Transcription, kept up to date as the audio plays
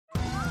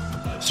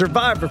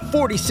Survivor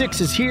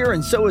 46 is here,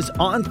 and so is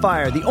On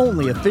Fire, the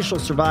only official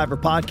Survivor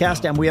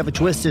podcast, and we have a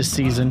twist this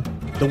season.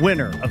 The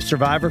winner of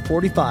Survivor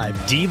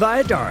 45, Dee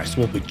Valladares,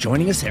 will be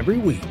joining us every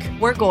week.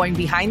 We're going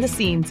behind the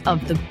scenes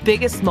of the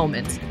biggest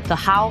moments, the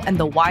how and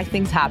the why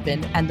things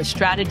happen, and the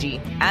strategy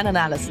and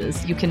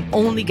analysis you can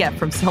only get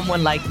from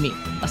someone like me,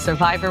 a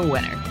Survivor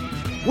winner.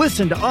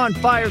 Listen to On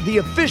Fire, the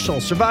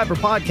official Survivor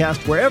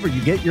podcast, wherever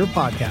you get your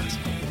podcast.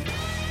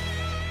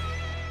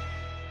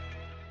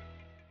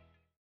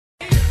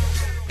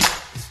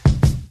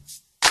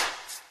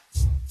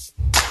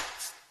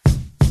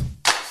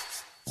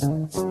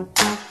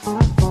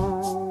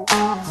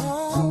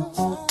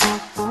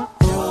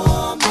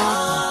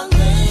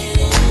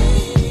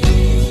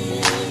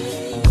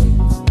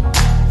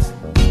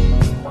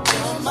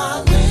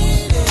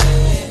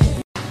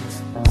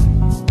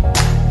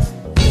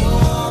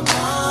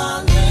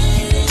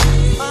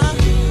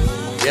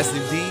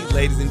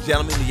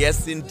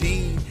 Yes,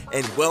 indeed.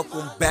 And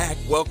welcome back.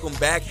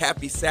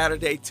 Happy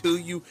Saturday to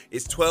you.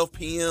 It's 12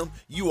 p.m.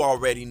 You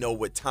already know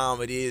what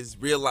time it is.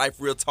 Real Life,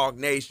 Real Talk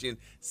Nation,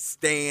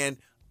 stand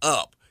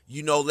up.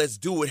 You know, let's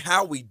do it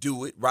how we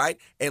do it, right?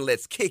 And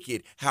let's kick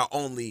it how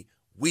only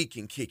we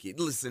can kick it.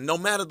 Listen, no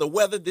matter the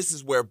weather, this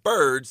is where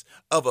birds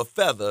of a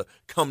feather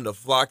come to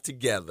flock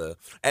together.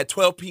 At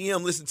 12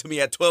 p.m., listen to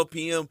me, at 12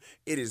 p.m.,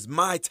 it is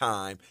my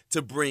time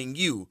to bring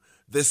you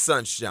the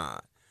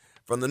sunshine.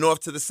 From the north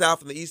to the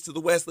south and the east to the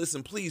west,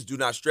 listen, please do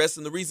not stress.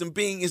 And the reason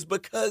being is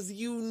because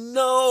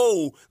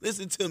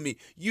listen to me,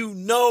 you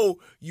know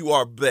you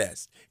are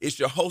blessed. It's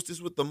your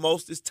hostess with the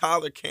mostest,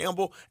 Tyler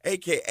Campbell,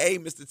 a.k.a.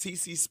 Mr.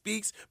 TC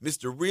Speaks,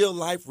 Mr. Real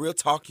Life, Real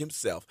Talk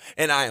himself.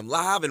 And I am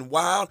live and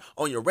wild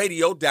on your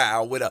radio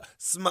dial with a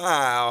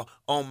smile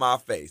on my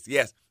face.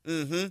 Yes,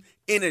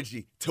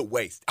 energy to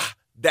waste.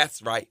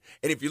 That's right.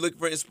 And if you're looking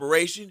for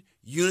inspiration,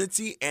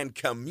 unity, and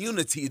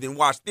community, then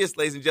watch this,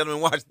 ladies and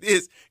gentlemen, watch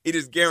this. It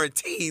is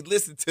guaranteed,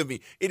 listen to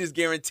me, it is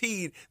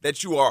guaranteed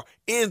that you are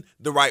in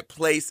the right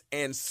place,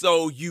 and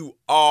so you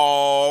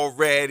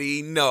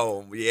already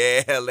know.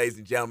 Yeah, ladies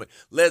and gentlemen,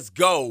 let's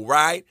go,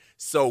 right?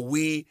 So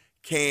we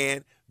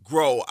can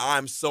grow.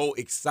 I'm so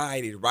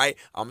excited, right?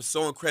 I'm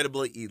so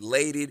incredibly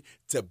elated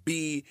to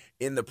be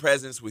in the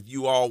presence with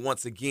you all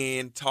once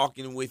again,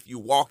 talking with you,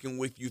 walking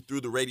with you through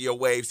the radio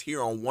waves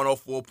here on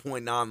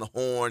 104.9 The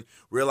Horn,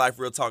 Real Life,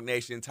 Real Talk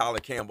Nation, Tyler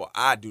Campbell.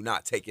 I do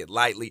not take it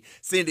lightly.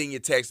 Send in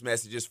your text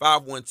messages,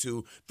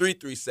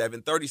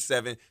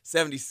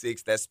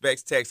 512-337-3776. That's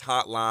Specs Text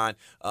Hotline.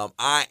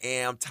 I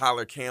am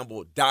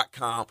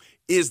TylerCampbell.com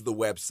is the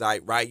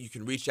website, right? You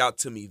can reach out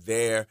to me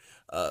there.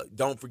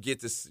 Don't forget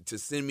to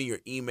send me your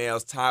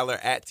emails,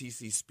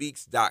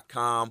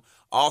 Tyler@tcspeaks.com.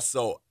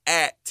 Also,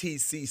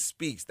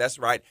 @TCSpeaks. That's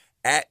right,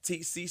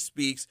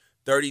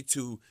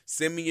 @TCSpeaks32.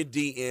 Send me your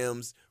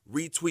DMs,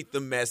 retweet the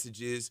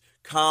messages,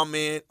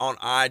 comment on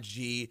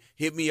IG,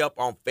 hit me up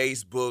on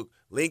Facebook,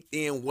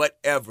 LinkedIn,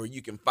 whatever.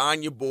 You can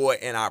find your boy,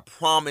 and I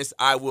promise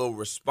I will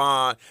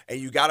respond. And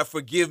you got to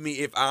forgive me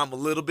if I'm a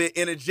little bit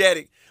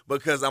energetic,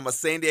 because I'm a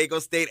San Diego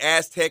State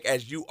Aztec,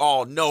 as you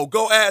all know.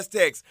 Go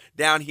Aztecs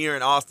down here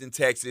in Austin,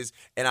 Texas.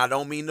 And I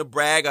don't mean to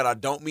brag and I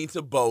don't mean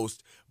to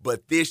boast,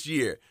 but this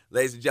year,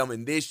 ladies and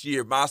gentlemen,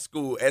 my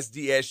school,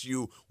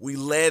 SDSU, we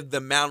led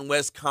the Mountain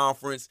West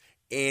Conference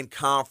in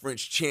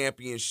conference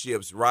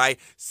championships, right?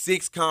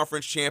 6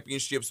 conference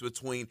championships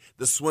between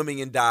the swimming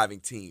and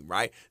diving team,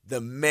 right?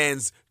 The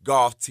men's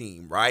golf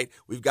team, right?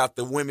 We've got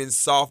the women's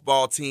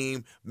softball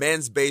team,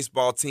 men's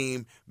baseball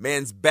team,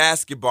 men's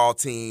basketball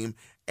team,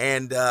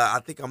 and I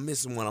think I'm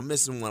missing one.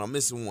 Let's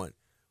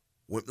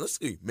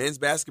see. Men's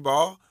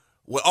basketball.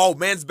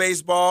 Men's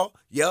baseball.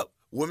 Yep.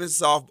 Women's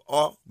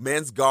softball.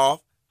 Men's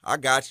golf. I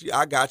got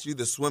you.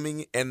 The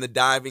swimming and the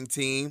diving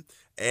team.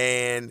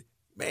 And,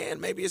 man,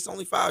 maybe it's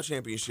only 5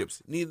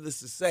 championships. Needless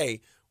to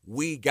say,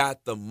 we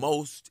got the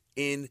most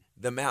in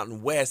the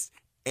Mountain West,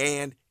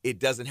 and it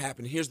doesn't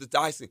happen. Here's the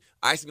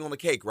icing on the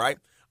cake, right?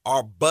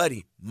 My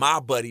buddy,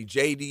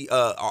 JD,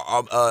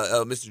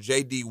 Mr.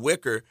 JD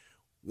Wicker,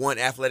 won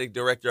Athletic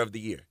Director of the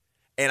Year.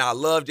 And I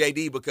love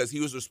JD because he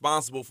was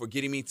responsible for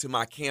getting me to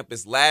my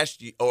campus last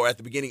year, or at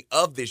the beginning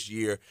of this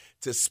year,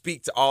 to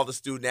speak to all the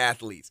student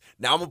athletes.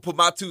 Now I'm going to put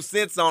my 2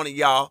 cents on it,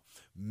 y'all.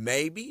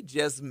 Maybe,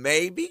 just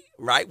maybe,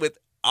 right, with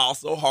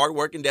also hard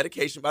work and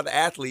dedication by the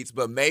athletes,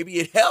 but maybe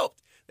it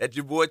helped that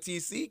your boy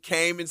TC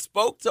came and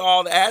spoke to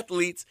all the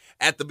athletes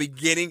at the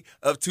beginning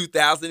of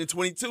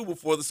 2022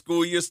 before the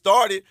school year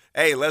started.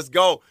 Hey, let's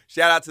go.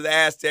 Shout out to the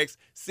Aztecs.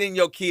 Send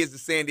your kids to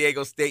San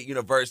Diego State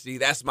University.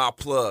 That's my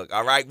plug,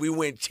 all right? We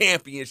win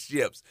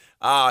championships.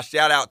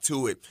 Shout out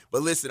to it.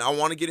 But listen, I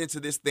want to get into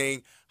this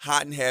thing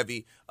hot and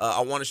heavy.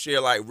 I want to share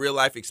like real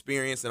life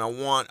experience, and I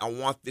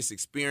want this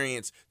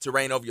experience to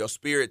reign over your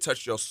spirit,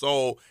 touch your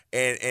soul,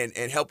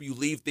 and help you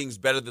leave things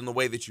better than the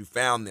way that you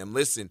found them.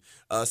 Listen,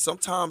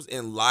 sometimes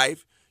in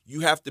life, you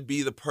have to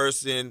be the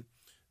person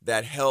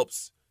that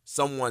helps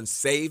someone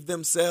save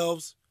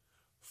themselves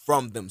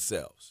from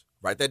themselves.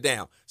 Write that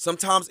down.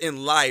 Sometimes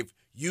in life,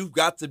 You've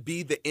got to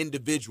be the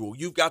individual.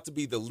 You've got to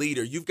be the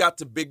leader. You've got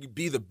to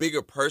be the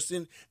bigger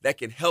person that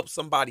can help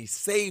somebody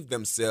save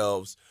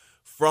themselves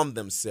from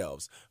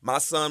themselves. My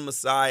son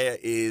Messiah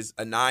is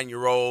a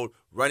 9-year-old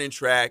running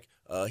track.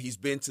 He's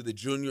been to the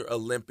Junior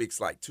Olympics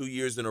like 2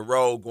 years in a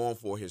row, going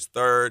for his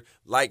third.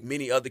 Like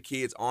many other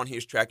kids on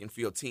his track and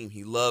field team,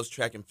 he loves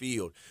track and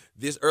field.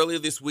 Earlier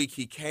this week,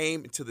 he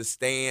came to the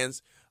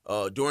stands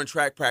during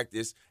track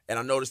practice, and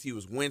I noticed he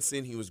was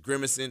wincing, he was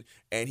grimacing,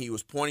 and he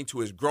was pointing to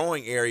his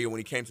growing area when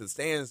he came to the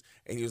stands,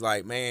 and he was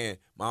like, man,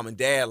 Mom and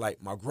Dad,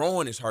 like, my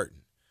groin is hurting.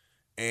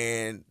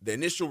 And the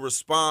initial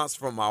response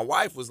from my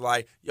wife was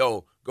like,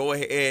 yo, go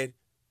ahead,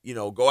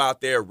 go out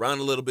there, run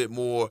a little bit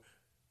more,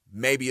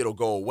 maybe it'll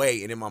go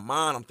away. And in my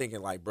mind, I'm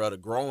thinking like, bro, the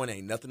growing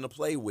ain't nothing to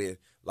play with.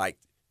 Like,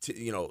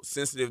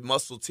 sensitive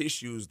muscle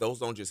tissues, those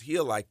don't just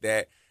heal like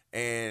that.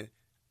 And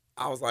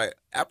I was like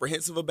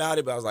apprehensive about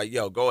it, but I was like,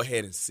 yo, go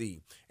ahead and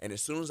see. And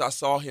as soon as I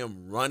saw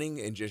him running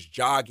and just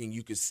jogging,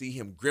 you could see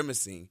him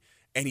grimacing,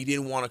 and he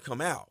didn't want to come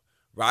out,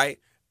 right?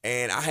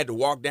 And I had to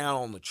walk down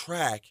on the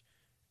track,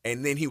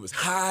 and then he was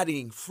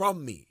hiding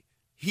from me.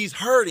 He's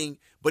hurting,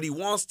 but he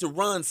wants to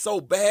run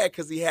so bad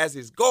because he has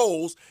his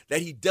goals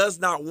that he does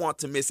not want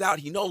to miss out.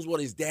 He knows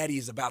what his daddy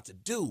is about to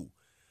do.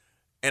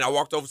 And I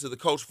walked over to the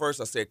coach first.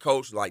 I said,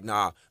 Coach, like,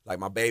 nah, like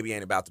my baby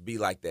ain't about to be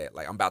like that.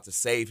 Like, I'm about to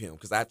save him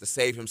because I have to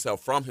save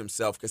himself from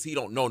himself because he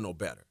don't know no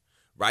better,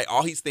 right?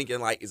 All he's thinking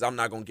like is I'm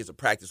not going to get to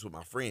practice with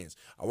my friends.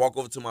 I walk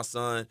over to my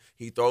son.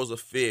 He throws a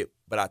fit,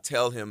 but I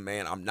tell him,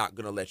 man, I'm not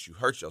going to let you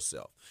hurt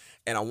yourself.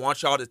 And I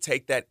want y'all to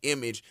take that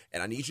image,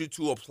 and I need you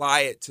to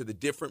apply it to the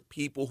different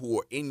people who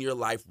are in your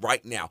life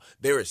right now.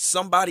 There is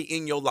somebody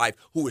in your life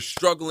who is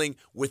struggling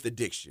with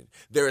addiction.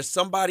 There is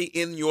somebody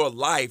in your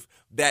life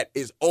that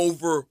is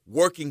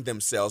overworking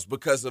themselves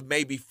because of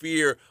maybe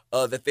fear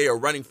that they are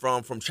running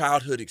from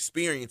childhood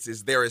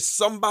experiences. There is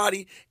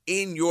somebody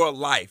in your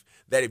life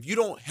that if you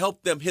don't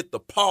help them hit the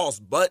pause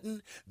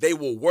button, they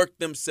will work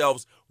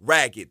themselves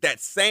ragged. That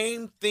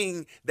same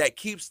thing that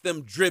keeps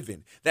them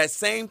driven, that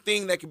same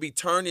thing that can be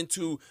turned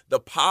into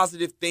the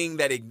positive thing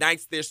that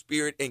ignites their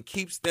spirit and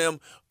keeps them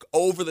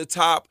over the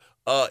top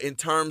in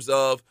terms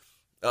of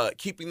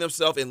keeping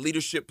themselves in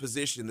leadership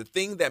position, the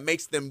thing that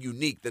makes them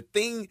unique, the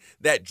thing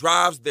that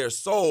drives their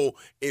soul.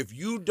 If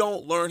you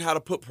don't learn how to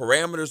put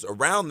parameters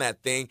around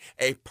that thing,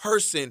 a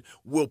person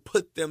will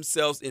put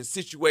themselves in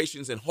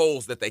situations and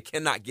holes that they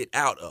cannot get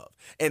out of.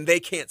 And they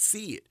can't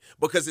see it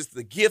because it's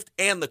the gift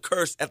and the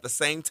curse at the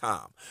same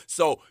time.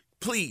 So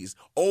please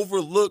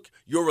overlook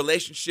your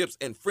relationships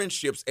and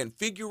friendships and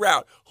figure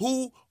out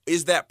who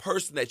is that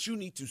person that you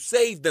need to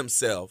save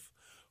themselves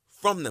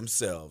from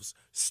themselves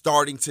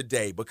starting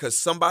today, because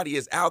somebody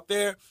is out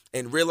there.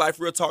 In Real Life,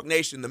 Real Talk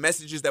Nation, the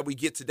messages that we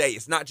get today,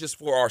 it's not just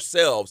for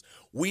ourselves.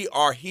 We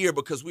are here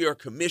because we are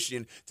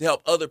commissioned to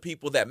help other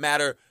people that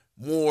matter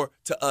more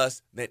to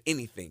us than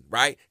anything,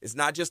 right? It's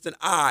not just an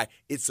I,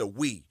 it's a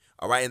we.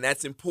 All right, and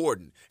that's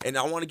important. And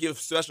I want to give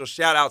special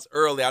shout-outs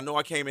early. I know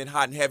I came in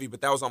hot and heavy, but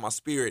that was on my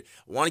spirit.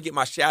 I want to get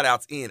my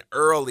shout-outs in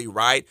early,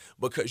 right?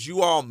 Because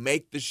you all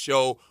make the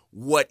show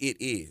what it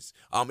is.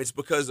 It's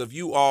because of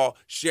you all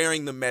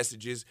sharing the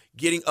messages,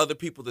 getting other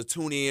people to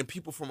tune in,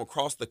 people from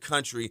across the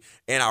country,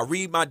 and I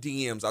read my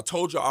DMs. I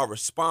told you I'll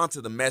respond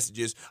to the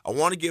messages. I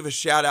want to give a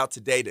shout-out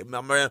today to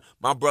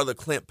my brother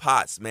Clint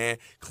Potts, man.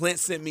 Clint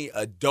sent me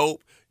a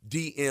dope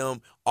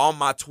DM on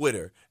my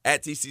Twitter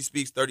at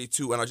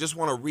TCSpeaks32, and I just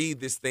want to read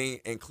this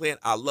thing. And Clint,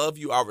 I love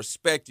you, I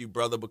respect you,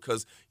 brother,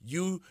 because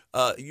you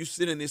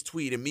sent in this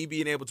tweet and me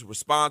being able to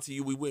respond to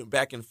you, we went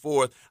back and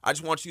forth. I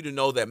just want you to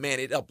know that, man,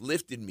 it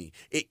uplifted me,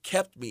 it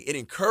kept me, it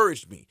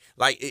encouraged me.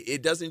 Like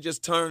it doesn't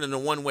just turn in a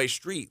one-way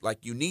street.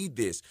 Like, you need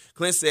this.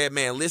 Clint said,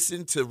 man,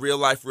 listen to Real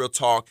Life, Real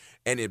Talk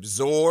and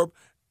absorb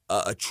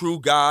a true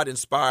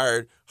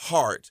God-inspired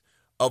heart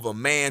of a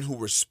man who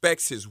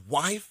respects his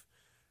wife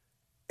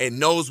and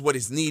knows what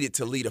is needed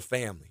to lead a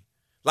family.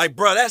 Like,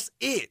 bro, that's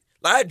it.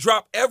 Like, I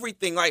drop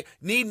everything. Like,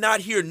 need not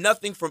hear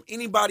nothing from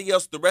anybody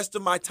else the rest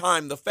of my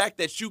time. The fact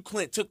that you,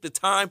 Clint, took the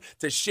time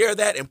to share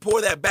that and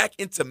pour that back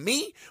into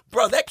me,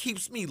 bro, that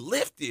keeps me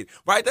lifted,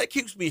 right? That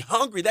keeps me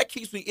hungry. That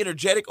keeps me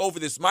energetic over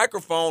this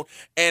microphone.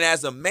 And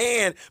as a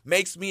man,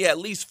 makes me at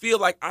least feel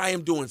like I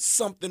am doing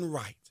something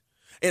right.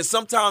 And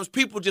sometimes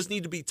people just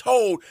need to be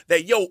told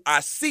that, yo, I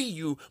see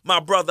you, my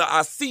brother,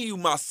 I see you,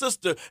 my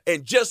sister,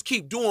 and just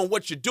keep doing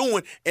what you're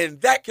doing. And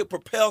that could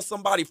propel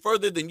somebody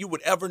further than you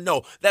would ever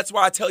know. That's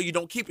why I tell you,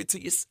 don't keep it to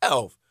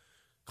yourself.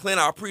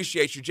 Clint, I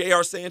appreciate you.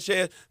 J.R.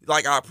 Sanchez,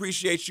 like, I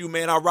appreciate you,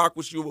 man. I rock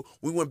with you.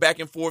 We went back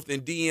and forth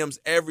in DMs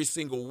every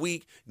single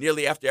week,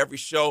 nearly after every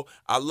show.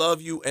 I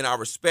love you and I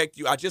respect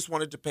you. I just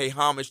wanted to pay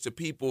homage to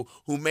people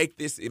who make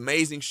this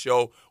amazing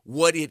show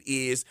what it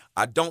is.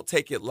 I don't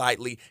take it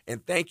lightly.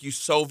 And thank you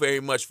so very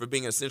much for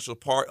being an essential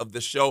part of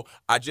the show.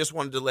 I just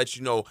wanted to let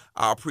you know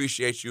I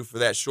appreciate you for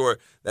that short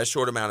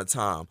amount of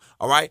time.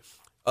 All right?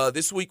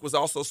 This week was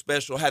also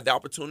special. I had the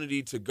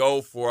opportunity to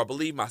go for, I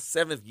believe, my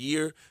 7th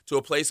year to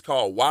a place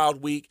called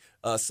Wild Week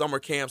summer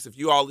camps. If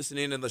you all listen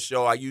in on the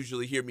show, I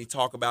usually hear me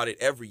talk about it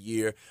every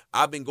year.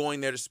 I've been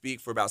going there to speak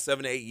for about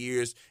 7 to 8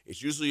 years.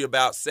 It's usually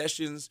about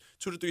sessions,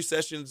 2 to 3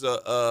 sessions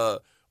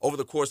over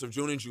the course of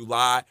June and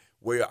July,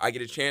 where I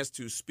get a chance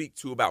to speak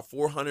to about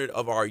 400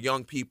 of our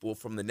young people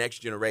from the next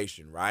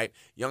generation, right?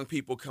 Young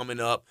people coming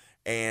up,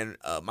 and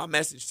my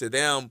message to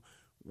them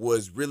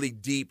was really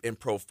deep and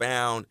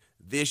profound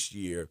this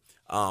year.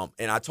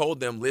 And I told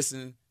them,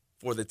 listen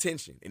for the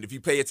tension. And if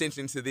you pay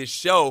attention to this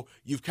show,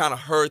 you've kind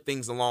of heard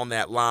things along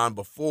that line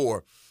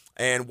before.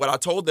 And what I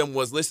told them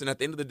was, listen, at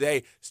the end of the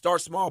day,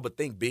 start small, but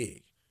think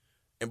big.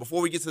 And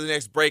before we get to the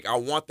next break, I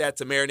want that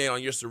to marinate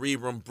on your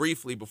cerebrum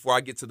briefly before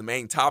I get to the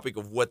main topic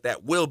of what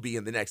that will be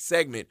in the next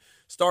segment.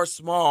 Start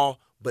small,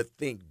 but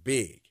think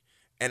big.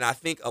 And I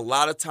think a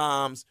lot of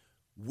times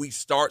we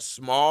start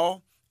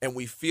small and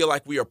we feel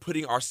like we are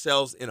putting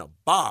ourselves in a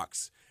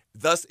box.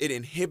 Thus, it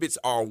inhibits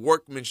our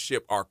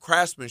workmanship, our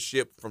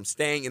craftsmanship from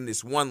staying in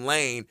this one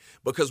lane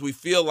because we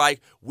feel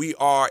like we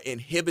are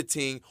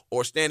inhibiting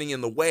or standing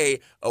in the way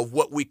of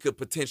what we could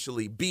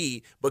potentially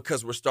be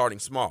because we're starting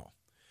small.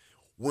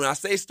 When I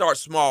say start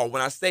small,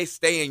 when I say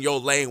stay in your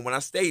lane, when I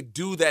say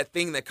do that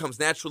thing that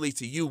comes naturally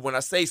to you, when I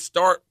say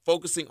start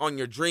focusing on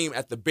your dream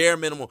at the bare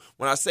minimum,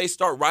 when I say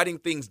start writing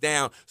things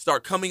down,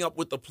 start coming up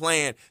with a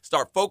plan,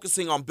 start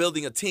focusing on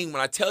building a team,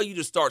 when I tell you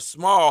to start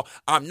small,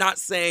 I'm not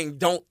saying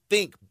don't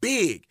think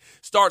big.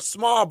 Start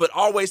small, but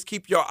always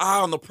keep your eye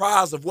on the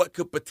prize of what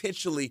could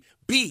potentially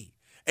be.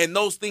 And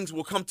those things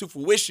will come to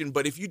fruition.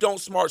 But if you don't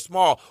start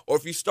small, or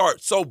if you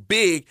start so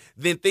big,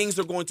 then things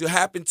are going to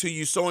happen to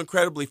you so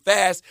incredibly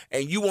fast,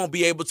 and you won't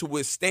be able to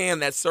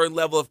withstand that certain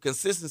level of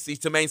consistency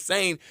to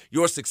maintain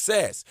your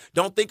success.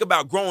 Don't think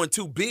about growing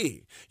too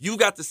big. You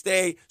got to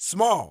stay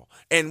small.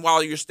 And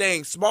while you're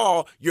staying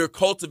small, you're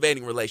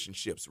cultivating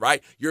relationships,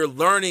 right? You're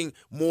learning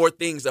more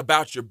things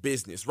about your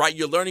business, right?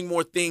 You're learning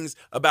more things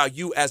about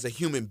you as a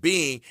human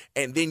being,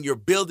 and then you're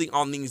building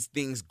on these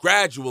things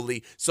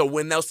gradually. So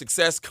when that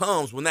success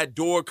comes, when that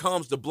door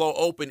comes to blow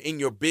open in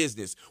your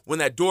business, when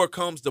that door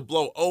comes to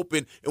blow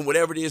open in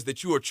whatever it is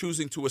that you are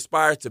choosing to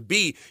aspire to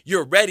be,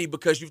 you're ready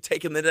because you've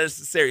taken the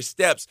necessary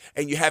steps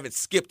and you haven't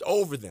skipped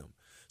over them.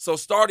 So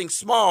starting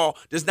small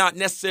does not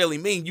necessarily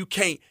mean you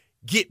can't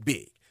get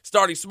big.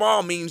 Starting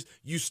small means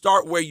you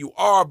start where you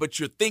are, but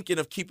you're thinking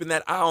of keeping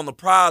that eye on the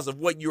prize of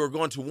what you are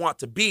going to want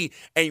to be.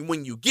 And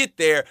when you get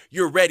there,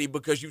 you're ready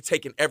because you've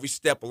taken every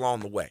step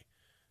along the way.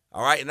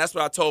 All right, and that's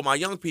what I told my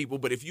young people.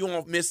 But if you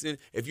aren't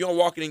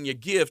walking in your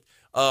gift,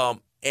 and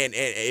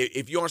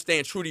if you aren't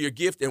staying true to your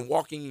gift and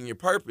walking in your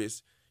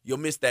purpose, you'll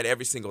miss that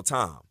every single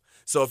time.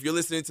 So if you're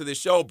listening to this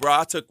show, bro,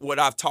 I took what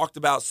I've talked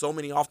about so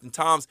many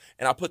oftentimes,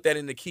 and I put that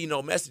in the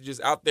keynote messages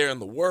out there in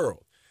the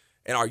world.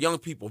 And our young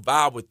people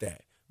vibe with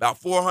that. About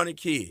 400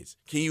 kids.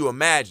 Can you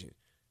imagine?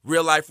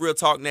 Real Life, Real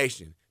Talk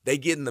Nation. They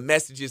getting the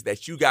messages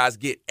that you guys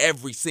get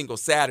every single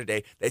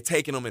Saturday. They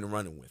taking them and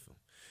running with them.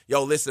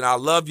 Yo, listen, I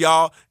love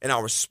y'all and I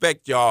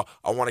respect y'all.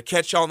 I want to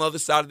catch y'all on the other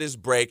side of this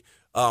break.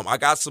 I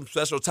got some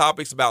special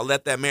topics about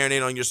let that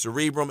marinate on your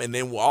cerebrum, and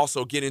then we'll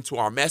also get into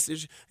our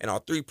message and our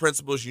 3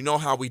 principles. You know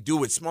how we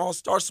do it. Small,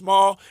 start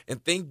small,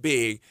 and think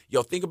big.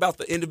 Yo, think about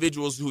the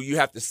individuals who you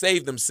have to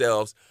save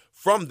themselves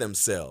from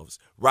themselves,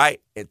 right?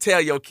 And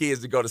tell your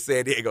kids to go to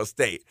San Diego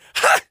State.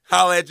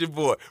 Holla at your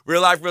boy.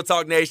 Real Life, Real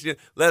Talk Nation.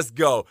 Let's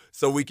go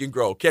so we can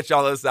grow. Catch y'all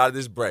on the other side of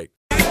this break.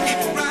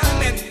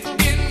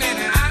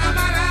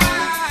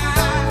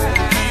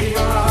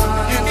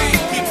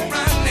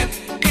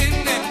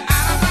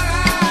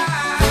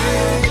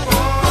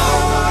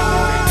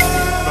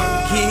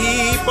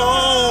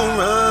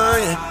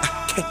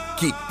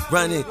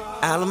 Running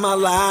out of my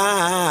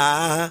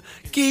life.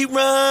 Keep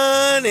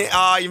running.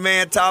 Oh, your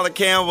man Tyler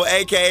Campbell,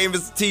 a.k.a.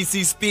 Mr.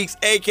 TC Speaks,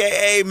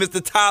 a.k.a.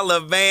 Mr.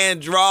 Tyler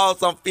Van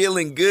Dross. I'm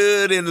feeling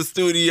good in the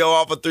studio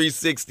off of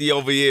 360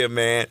 over here,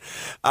 man.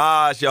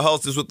 It's your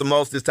hostess with the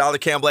mostest, Tyler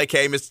Campbell,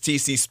 a.k.a. Mr.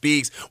 TC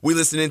Speaks. We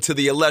listening to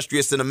the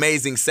illustrious and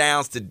amazing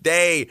sounds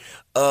today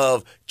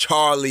of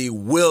Charlie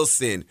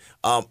Wilson.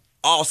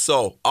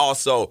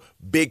 Also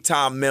big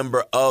time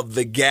member of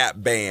the Gap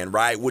Band,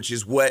 right? Which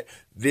is what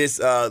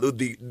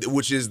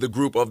which is the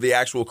group of the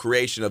actual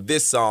creation of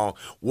this song.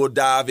 We'll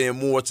dive in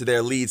more to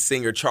their lead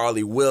singer,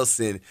 Charlie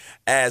Wilson,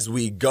 as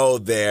we go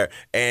there.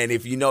 And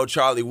if you know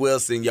Charlie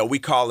Wilson, we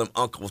call him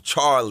Uncle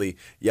Charlie.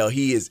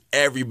 He is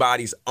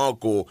everybody's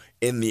uncle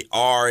in the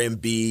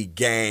R&B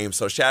game.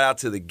 So shout out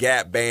to the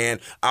Gap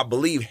Band. I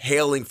believe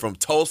hailing from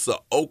Tulsa,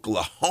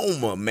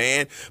 Oklahoma,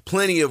 man.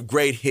 Plenty of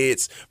great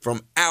hits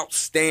from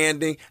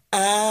Outstanding.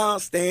 Girl,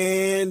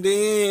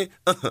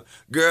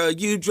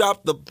 you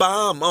dropped the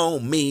bomb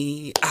on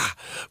me.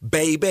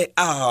 Baby.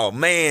 Oh,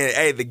 man.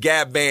 Hey, the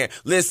Gap Band.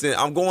 Listen,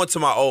 I'm going to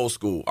my old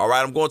school, all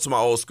right? I'm going to my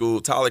old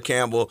school. Tyler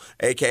Campbell,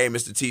 a.k.a.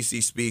 Mr.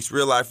 TC Speaks.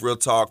 Real Life, Real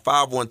Talk.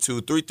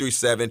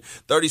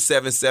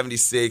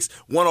 512-337-3776.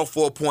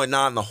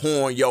 104.9 The Horn.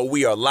 Horn. Yo,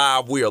 we are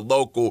live, we are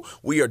local,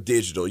 we are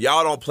digital.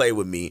 Y'all don't play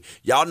with me.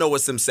 Y'all know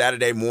what some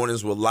Saturday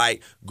mornings were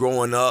like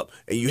growing up,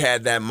 and you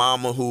had that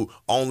mama who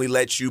only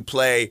let you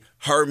play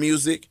her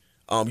music.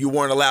 You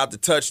weren't allowed to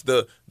touch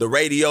the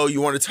radio.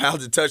 You weren't allowed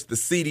to touch the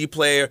CD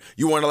player.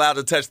 You weren't allowed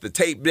to touch the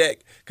tape deck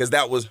because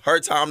that was her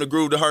time to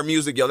groove to her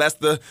music. Yo, that's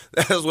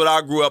what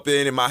I grew up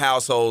in my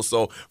household.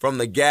 So from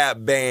the Gap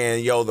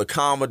Band, yo, the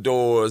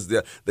Commodores,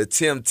 the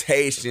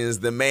Temptations,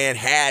 the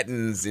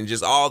Manhattans, and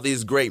just all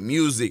these great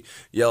music,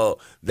 yo,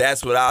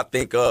 that's what I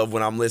think of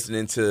when I'm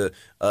listening to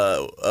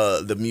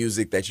the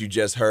music that you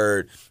just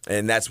heard,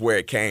 and that's where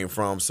it came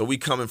from. So we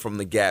coming from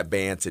the Gap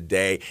Band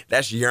today.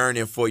 That's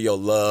Yearning for Your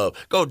Love.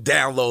 Go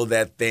download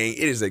that thing.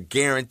 It is a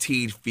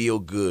guaranteed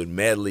feel-good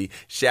medley.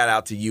 Shout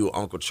out to you,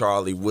 Uncle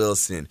Charlie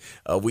Wilson.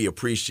 We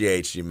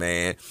appreciate you,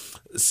 man.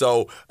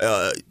 So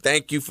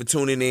thank you for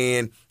tuning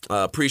in.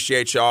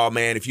 Appreciate y'all,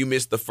 man. If you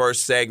missed the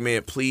first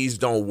segment, please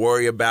don't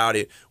worry about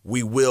it.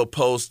 We will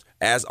post,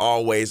 as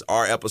always,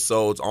 our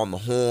episodes on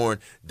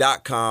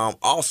thehorn.com.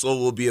 Also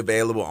will be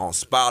available on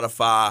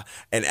Spotify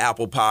and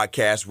Apple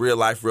Podcasts, Real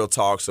Life, Real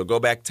Talk. So go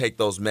back, take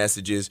those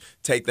messages,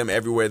 take them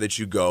everywhere that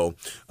you go.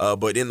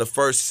 But in the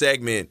first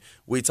segment,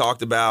 we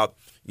talked about,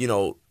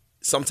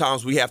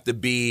 sometimes we have to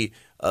be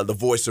the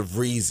voice of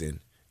reason.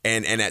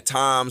 And at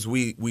times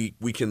we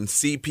can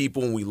see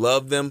people and we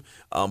love them,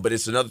 but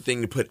it's another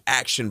thing to put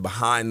action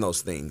behind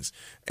those things.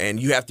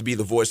 And you have to be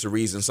the voice of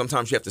reason.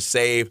 Sometimes you have to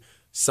save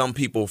some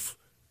people.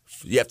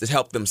 You have to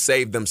help them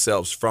save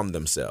themselves from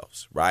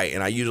themselves, right?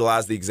 And I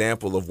utilize the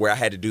example of where I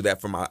had to do that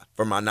for my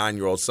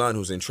 9-year-old son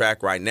who's in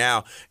track right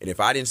now. And if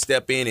I didn't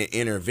step in and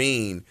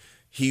intervene,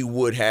 he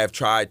would have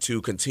tried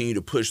to continue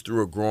to push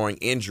through a growing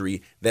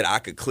injury that I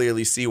could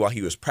clearly see while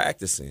he was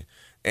practicing.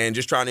 And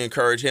just trying to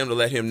encourage him to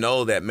let him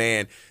know that,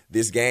 man,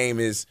 this game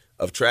is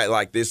of track,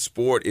 like this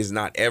sport is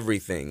not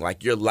everything.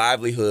 Like your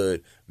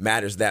livelihood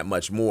matters that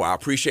much more. I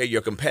appreciate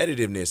your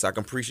competitiveness.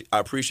 I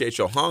appreciate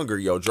your hunger,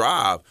 your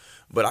drive,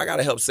 but I got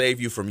to help save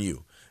you from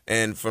you.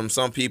 And from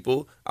some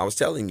people, I was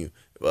telling you,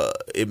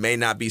 it may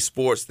not be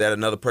sports that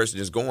another person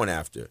is going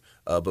after,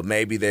 but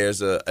maybe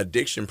there's an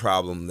addiction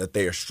problem that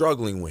they are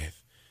struggling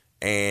with,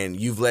 and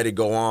you've let it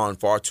go on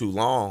far too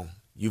long.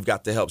 You've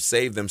got to help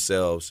save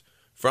themselves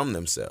from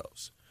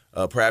themselves.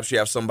 Perhaps you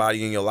have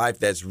somebody in your life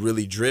that's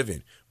really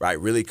driven, right?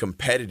 Really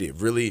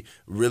competitive, really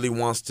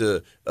wants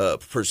to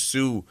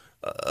pursue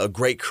a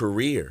great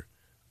career.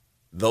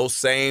 Those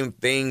same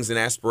things and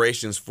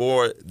aspirations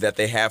that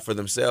they have for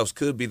themselves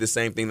could be the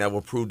same thing that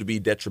will prove to be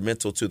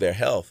detrimental to their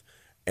health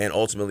and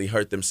ultimately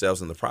hurt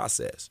themselves in the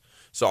process.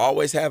 So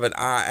always have an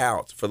eye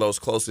out for those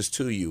closest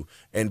to you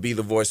and be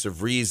the voice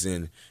of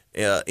reason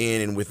in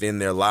and within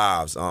their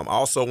lives. I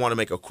also want to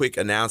make a quick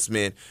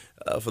announcement.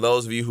 For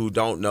those of you who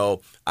don't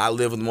know, I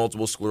live with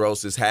multiple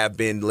sclerosis, have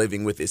been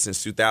living with it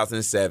since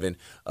 2007.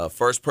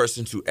 First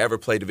person to ever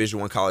play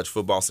Division I college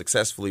football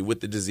successfully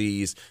with the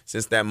disease.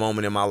 Since that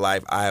moment in my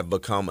life, I have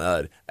become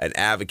an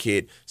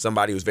advocate,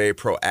 somebody who's very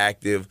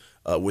proactive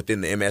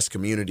within the MS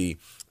community.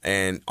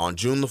 And on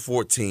June the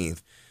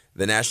 14th,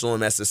 the National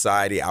MS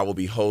Society, I will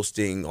be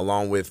hosting,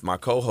 along with my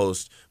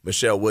co-host,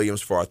 Michelle Williams,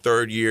 for our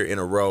third year in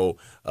a row,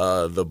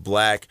 the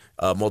Black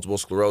Multiple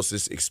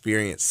Sclerosis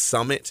Experience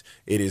Summit.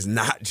 It is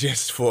not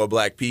just for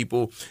Black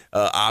people,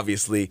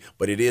 obviously,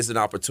 but it is an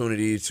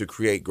opportunity to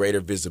create greater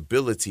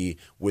visibility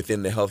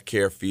within the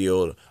healthcare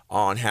field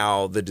on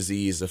how the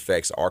disease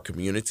affects our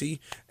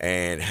community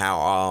and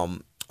how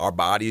our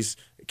bodies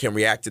can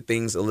react to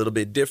things a little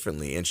bit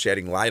differently, and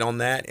shedding light on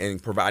that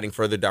and providing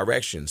further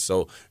direction.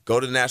 So go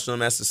to the National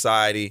MS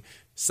Society,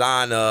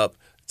 sign up,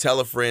 tell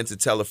a friend to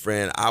tell a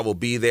friend. I will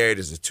be there. It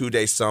is a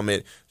 2-day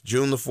summit,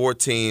 June the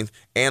 14th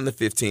and the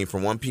 15th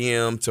from 1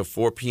 p.m. to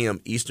 4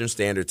 p.m. Eastern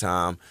Standard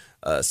Time.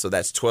 So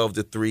that's 12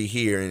 to 3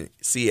 here in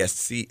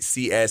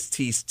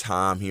CST's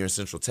time here in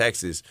Central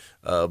Texas.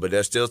 But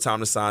there's still time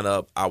to sign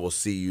up. I will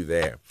see you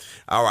there.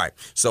 All right.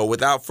 So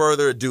without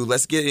further ado,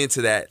 let's get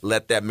into that.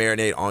 Let that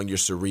marinate on your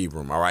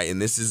cerebrum. All right.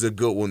 And this is a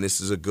good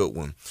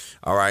one.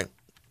 All right.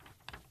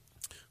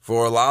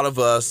 For a lot of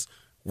us,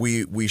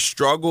 we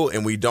struggle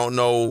and we don't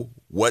know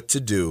what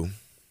to do.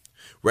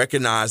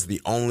 Recognize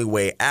the only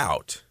way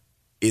out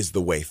is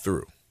the way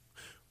through.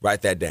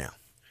 Write that down.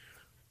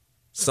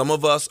 Some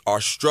of us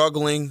are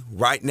struggling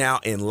right now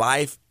in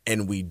life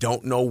and we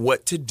don't know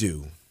what to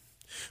do.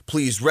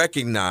 Please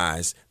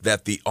recognize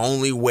that the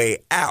only way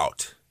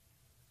out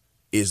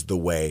is the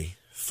way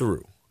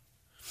through.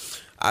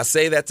 I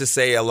say that to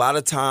say a lot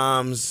of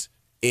times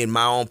in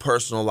my own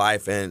personal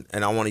life, and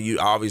I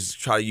always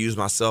try to use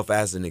myself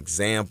as an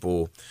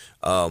example,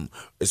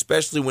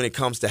 especially when it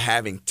comes to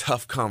having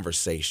tough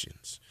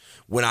conversations.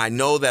 When I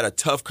know that a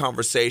tough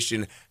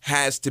conversation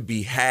has to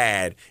be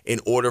had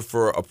in order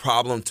for a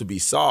problem to be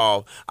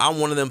solved, I'm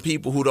one of them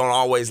people who don't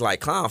always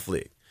like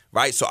conflict,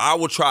 right? So I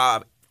will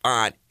try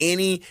on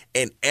any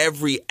and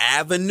every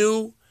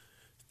avenue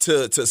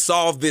to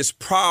solve this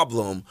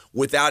problem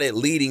without it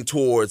leading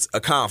towards a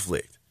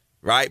conflict.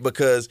 right?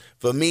 Because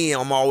for me,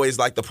 I'm always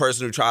like the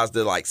person who tries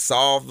to like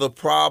solve the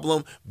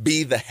problem,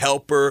 be the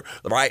helper,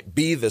 right?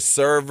 Be the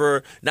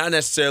server, not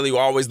necessarily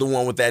always the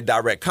one with that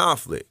direct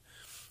conflict.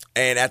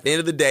 And at the end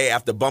of the day,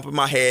 after bumping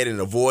my head and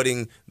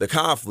avoiding the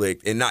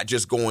conflict and not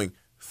just going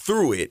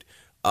through it,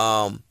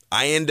 I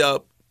end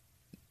up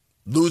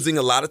losing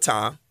a lot of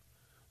time,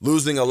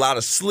 losing a lot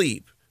of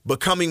sleep,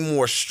 becoming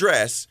more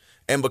stressed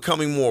and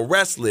becoming more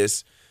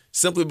restless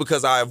simply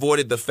because I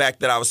avoided the fact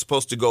that I was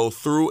supposed to go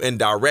through and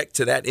direct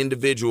to that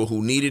individual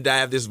who needed to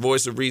have this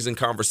voice of reason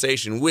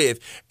conversation with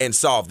and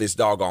solve this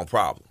doggone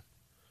problem.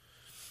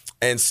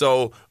 And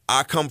so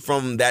I come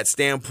from that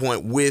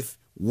standpoint with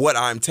what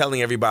I'm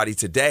telling everybody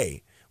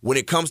today. When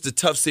it comes to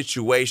tough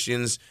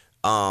situations,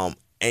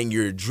 and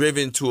you're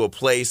driven to a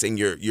place and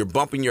you're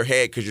bumping your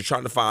head because you're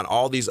trying to find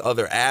all these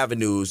other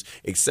avenues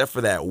except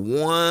for that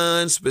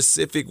one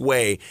specific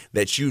way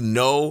that you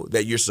know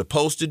that you're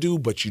supposed to do,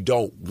 but you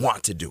don't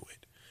want to do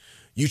it.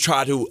 You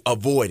try to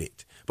avoid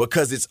it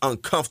because it's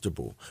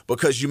uncomfortable,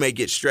 because you may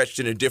get stretched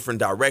in a different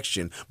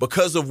direction,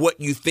 because of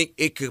what you think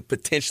it could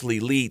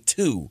potentially lead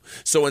to.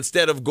 So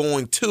instead of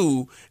going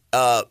through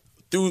that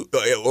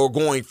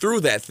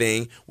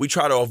thing, we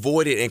try to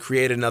avoid it and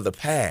create another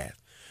path.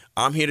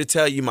 I'm here to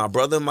tell you, my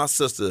brother and my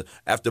sister,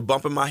 after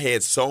bumping my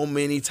head so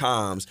many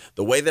times,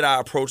 the way that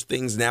I approach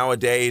things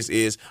nowadays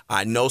is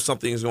I know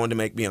something is going to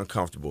make me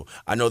uncomfortable.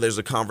 I know there's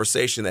a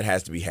conversation that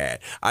has to be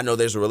had. I know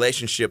there's a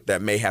relationship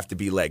that may have to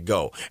be let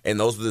go. And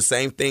those are the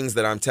same things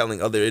that I'm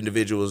telling other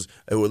individuals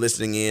who are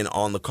listening in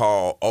on the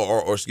call,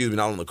 or excuse me,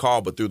 not on the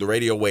call, but through the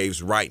radio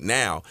waves right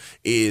now,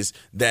 is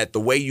that the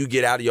way you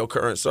get out of your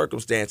current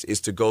circumstance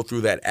is to go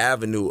through that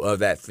avenue of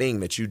that thing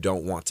that you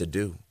don't want to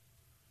do.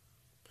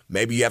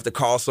 Maybe you have to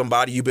call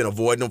somebody you've been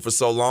avoiding them for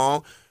so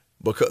long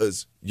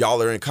because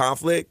y'all are in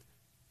conflict,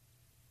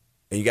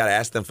 and you got to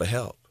ask them for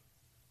help.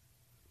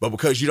 But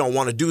because you don't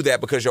want to do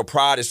that, because your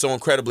pride is so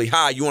incredibly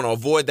high, you want to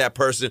avoid that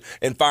person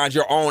and find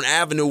your own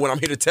avenue. When I'm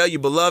here to tell you,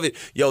 beloved,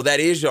 that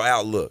is your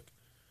outlook.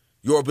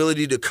 Your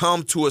ability to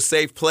come to a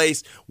safe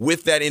place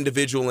with that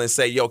individual and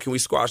say, can we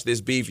squash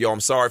this beef? I'm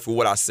sorry for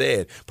what I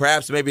said.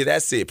 Perhaps maybe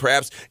that's it.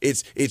 Perhaps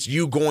it's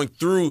you going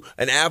through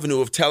an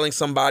avenue of telling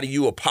somebody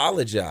you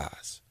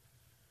apologize.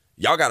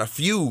 Y'all got a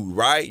feud,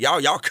 right?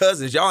 Y'all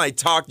cousins. Y'all ain't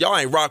talked. Y'all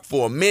ain't rocked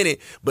for a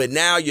minute, but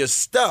now you're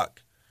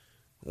stuck.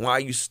 Why are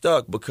you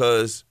stuck?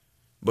 Because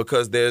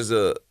there's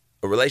a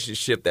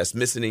relationship that's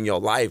missing in your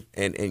life,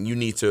 and you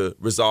need to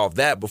resolve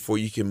that before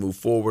you can move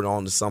forward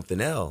on to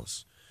something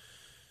else.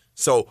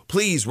 So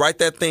please write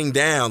that thing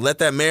down. Let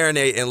that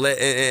marinate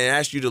and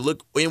ask you to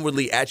look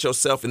inwardly at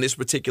yourself in this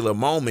particular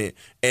moment.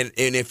 And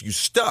if you're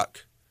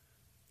stuck,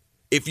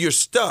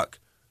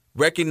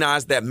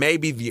 recognize that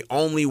maybe the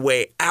only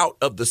way out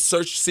of the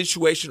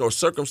situation or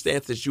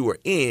circumstance that you are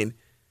in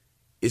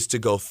is to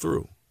go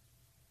through.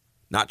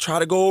 Not try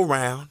to go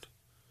around,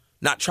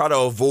 not try to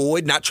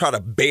avoid, not try to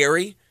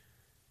bury,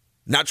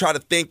 not try to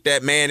think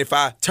that, man, if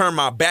I turn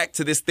my back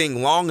to this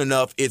thing long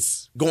enough,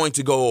 it's going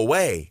to go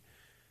away.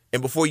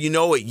 And before you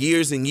know it,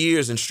 years and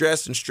years and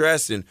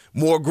stress and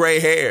more gray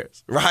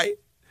hairs, right?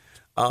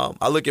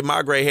 I look at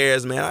my gray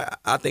hairs, man,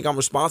 I think I'm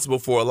responsible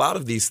for a lot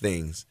of these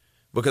things,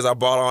 because I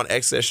brought on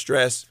excess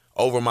stress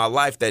over my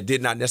life that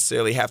did not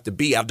necessarily have to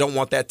be. I don't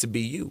want that to be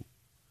you.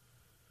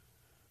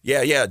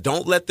 Yeah.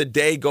 Don't let the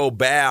day go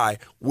by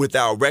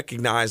without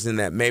recognizing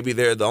that maybe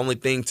the only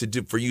thing to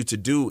do for you to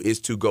do is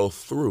to go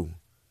through.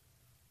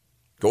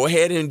 Go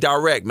ahead and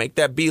direct. Make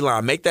that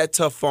beeline. Make that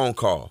tough phone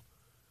call,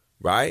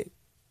 right?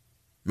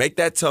 Make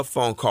that tough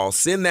phone call.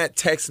 Send that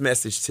text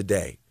message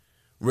today.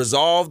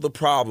 Resolve the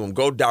problem.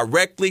 Go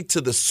directly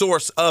to the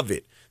source of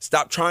it.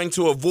 Stop trying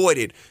to avoid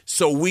it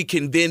so we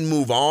can then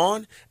move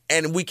on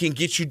and we can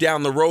get you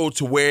down the road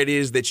to where it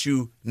is that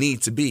you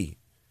need to be.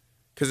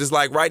 Because it's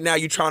like right now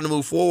you're trying to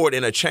move forward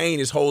and a chain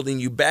is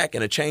holding you back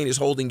and a chain is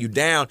holding you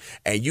down,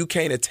 and you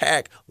can't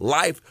attack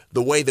life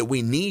the way that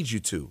we need you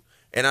to.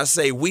 And I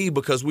say we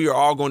because we are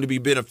all going to be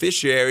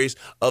beneficiaries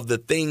of the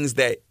things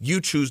that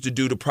you choose to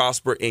do to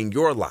prosper in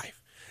your life.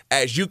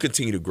 As you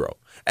continue to grow,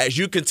 as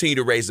you continue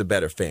to raise a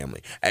better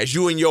family, as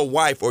you and your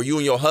wife or you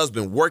and your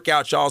husband work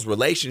out y'all's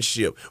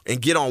relationship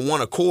and get on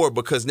one accord,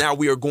 because now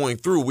we are going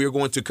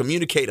to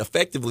communicate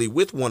effectively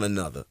with one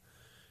another.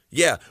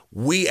 Yeah,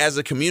 we as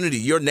a community,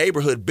 your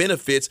neighborhood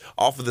benefits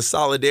off of the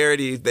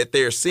solidarity that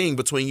they're seeing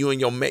between you and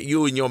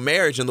your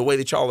marriage and the way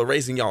that y'all are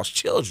raising y'all's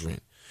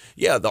children.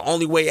 Yeah, the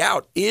only way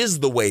out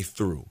is the way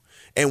through.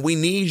 And we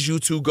need you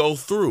to go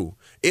through.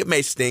 It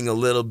may sting a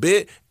little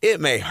bit. It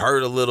may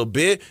hurt a little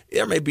bit.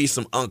 There may be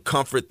some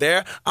uncomfort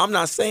there. I'm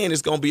not saying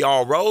it's going to be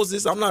all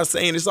roses. I'm not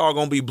saying it's all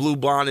going to be blue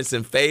bonnets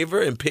and favor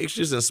and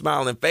pictures and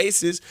smiling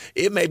faces.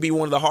 It may be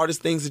one of the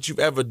hardest things that you've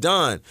ever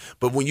done.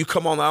 But when you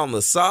come on out on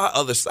the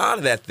other side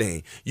of that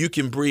thing, you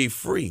can breathe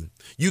free.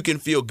 You can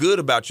feel good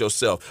about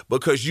yourself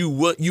because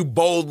you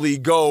boldly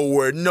go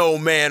where no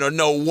man or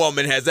no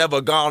woman has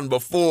ever gone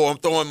before. I'm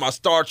throwing my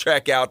Star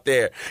Trek out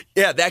there.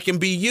 Yeah, that can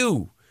be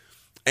you.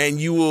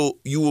 And you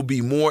will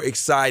be more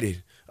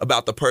excited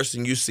about the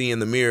person you see in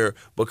the mirror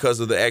because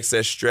of the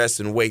excess stress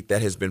and weight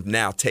that has been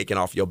now taken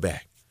off your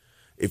back.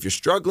 If you're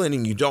struggling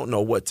and you don't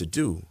know what to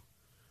do,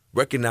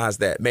 recognize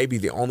that maybe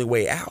the only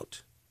way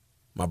out,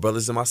 my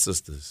brothers and my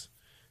sisters,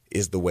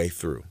 is the way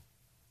through.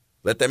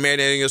 Let that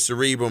marinate in your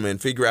cerebrum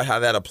and figure out how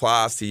that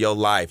applies to your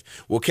life.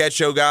 We'll catch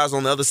you guys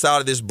on the other side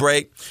of this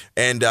break.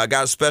 And I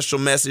got a special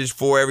message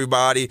for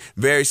everybody.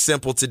 Very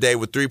simple today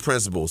with 3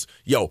 principles.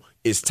 Yo,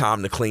 it's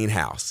time to clean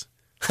house.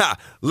 Ha!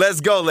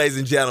 Let's go, ladies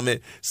and gentlemen,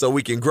 so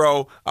we can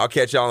grow. I'll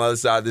catch you on the other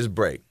side of this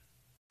break.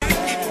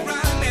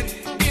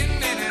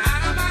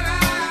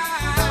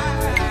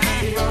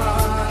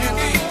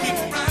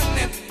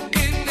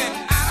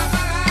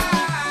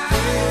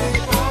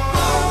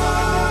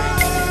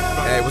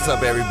 What's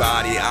up,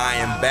 everybody? I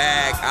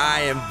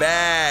am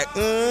back.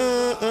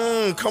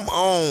 Come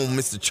on,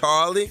 Mr.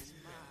 Charlie.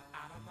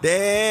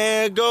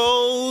 There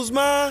goes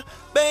my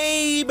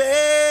baby.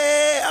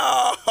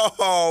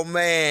 Oh,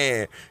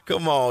 man.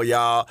 Come on,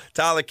 y'all.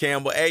 Tyler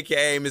Campbell,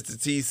 a.k.a. Mr.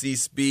 TC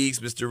Speaks,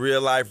 Mr.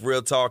 Real Life,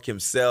 Real Talk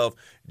himself,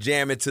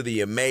 jamming to the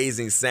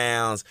amazing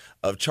sounds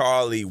of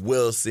Charlie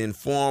Wilson,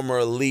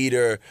 former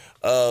leader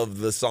of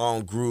the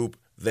song group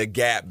The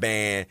Gap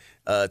Band.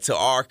 To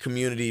our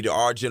community, to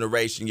our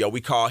generation,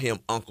 we call him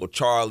Uncle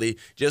Charlie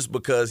just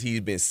because he's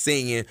been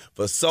singing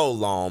for so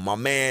long. My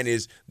man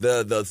is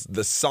the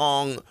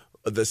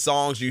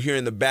songs you hear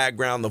in the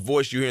background, the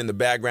voice you hear in the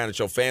background at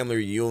your family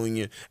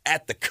reunion,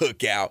 at the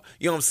cookout,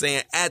 you know what I'm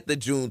saying, at the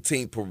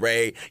Juneteenth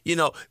parade,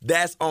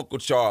 that's Uncle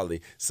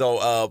Charlie.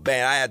 So,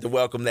 man, I had to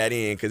welcome that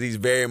in because he's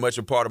very much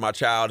a part of my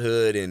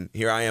childhood, and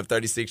here I am,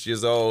 36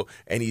 years old,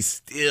 and he's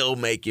still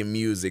making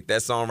music.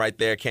 That song right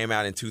there came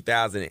out in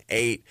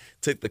 2008,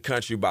 took the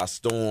country by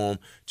storm.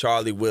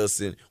 Charlie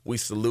Wilson, we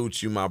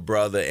salute you, my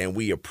brother, and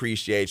we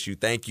appreciate you.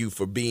 Thank you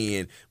for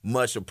being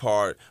much a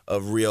part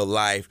of Real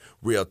Life,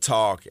 Real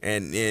Talk.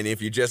 And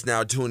if you're just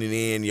now tuning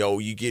in, you're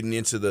getting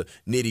into the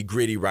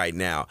nitty-gritty right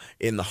now,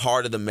 in the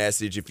heart of the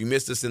message. If you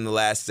missed us in the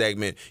last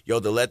segment, to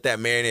let that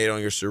marinate on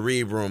your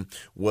cerebrum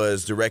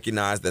was to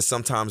recognize that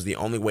sometimes the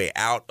only way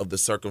out of the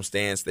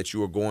circumstance that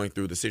you are going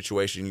through, the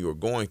situation you are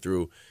going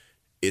through,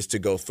 is to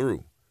go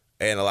through.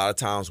 And a lot of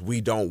times we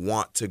don't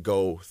want to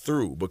go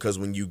through, because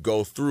when you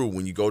go through,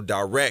 when you go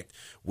direct,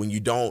 when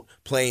you don't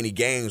play any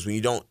games, when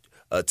you don't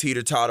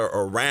teeter-totter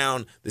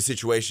around the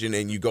situation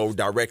and you go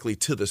directly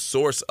to the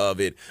source of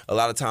it, a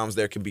lot of times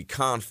there can be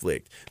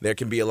conflict. There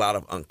can be a lot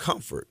of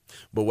uncomfort.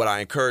 But what I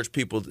encourage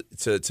people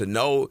to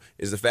know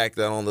is the fact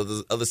that on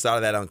the other side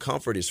of that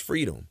uncomfort is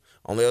freedom.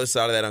 On the other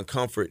side of that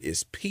uncomfort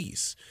is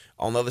peace.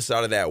 On the other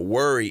side of that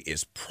worry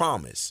is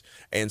promise.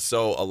 And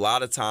so a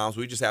lot of times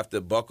we just have to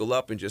buckle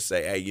up and just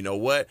say, hey, you know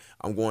what?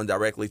 I'm going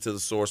directly to the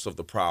source of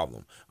the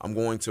problem. I'm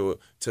going to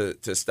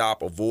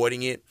stop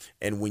avoiding it.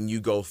 And when you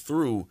go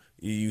through,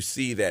 you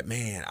see that,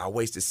 man, I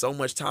wasted so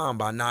much time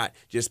by not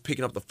just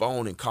picking up the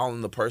phone and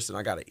calling the person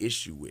I got an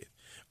issue with.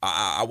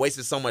 I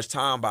wasted so much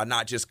time by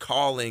not just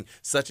calling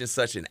such and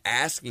such and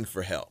asking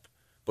for help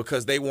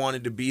because they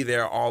wanted to be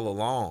there all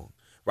along,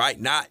 right?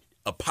 Not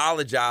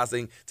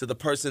apologizing to the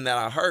person that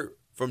I hurt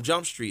from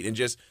Jump Street and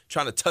just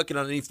trying to tuck it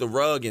underneath the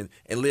rug and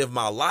live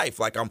my life.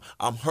 Like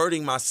I'm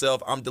hurting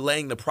myself. I'm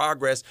delaying the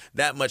progress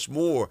that much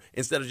more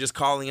instead of just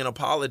calling and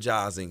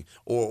apologizing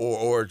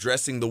or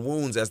addressing the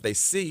wounds as they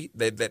see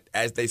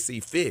as they see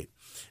fit.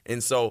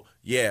 And so,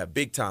 yeah,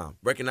 big time.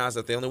 Recognize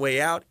that the only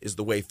way out is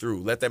the way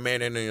through. Let that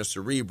marinate in your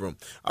cerebrum.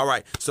 All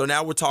right, so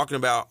now we're talking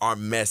about our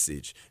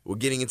message. We're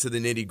getting into the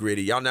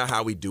nitty-gritty. Y'all know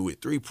how we do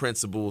it. 3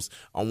 principles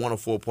on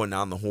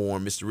 104.9 The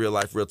Horn. Mr. Real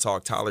Life, Real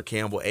Talk, Tyler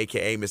Campbell,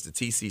 a.k.a. Mr.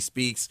 TC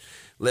Speaks.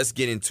 Let's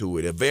get into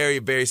it. A very,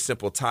 very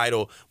simple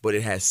title, but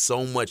it has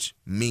so much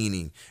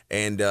meaning.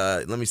 And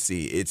let me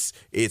see.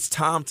 It's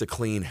time to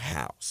clean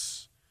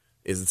house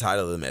is the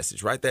title of the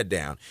message. Write that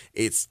down.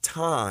 It's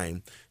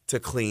time to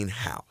clean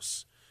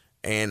house.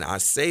 And I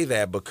say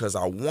that because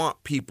I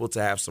want people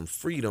to have some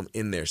freedom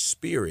in their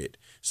spirit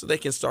so they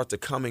can start to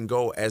come and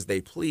go as they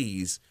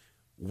please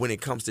when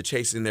it comes to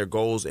chasing their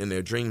goals and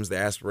their dreams, the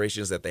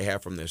aspirations that they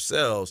have from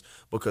themselves,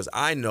 because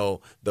I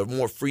know the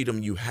more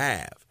freedom you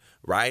have,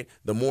 right,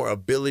 the more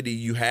ability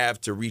you have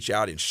to reach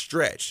out and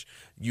stretch.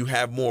 You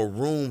have more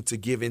room to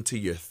give into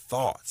your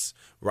thoughts,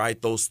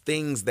 right? Those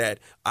things, that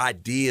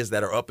ideas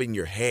that are up in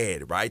your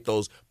head, right?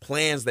 Those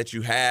plans that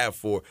you have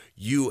for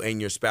you and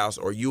your spouse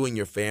or you and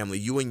your family,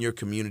 you and your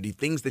community,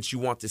 things that you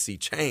want to see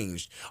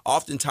changed.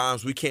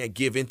 Oftentimes we can't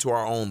give into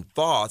our own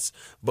thoughts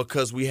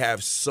because we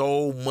have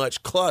so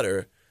much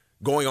clutter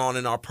going on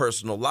in our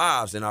personal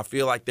lives. And I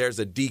feel like there's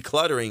a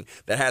decluttering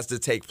that has to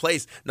take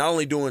place, not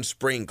only doing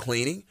spring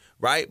cleaning,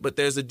 right? But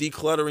there's a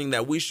decluttering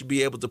that we should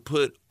be able to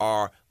put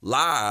our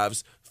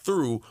lives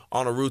through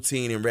on a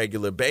routine and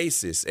regular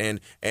basis,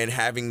 and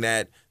having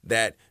that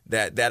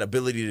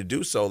ability to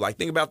do so. Like,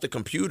 think about the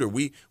computer.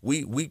 We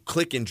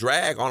click and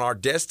drag on our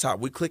desktop.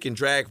 We click and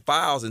drag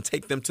files and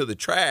take them to the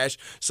trash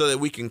so that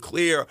we can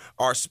clear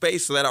our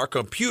space so that our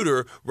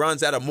computer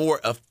runs at a more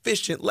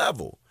efficient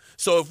level.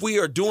 So if we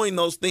are doing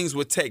those things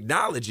with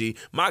technology,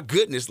 my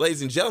goodness,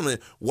 ladies and gentlemen,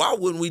 why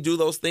wouldn't we do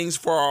those things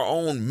for our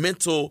own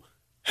mental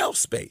health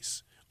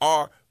space,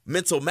 our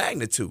mental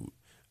magnitude?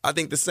 I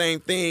think the same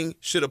thing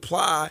should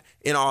apply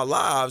in our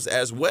lives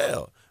as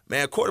well.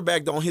 Man,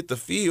 quarterback don't hit the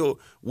field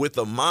with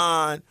a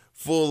mind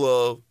full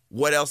of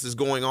what else is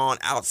going on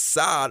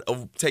outside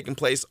of taking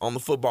place on the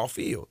football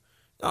field.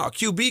 No,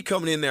 QB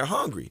coming in there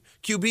hungry.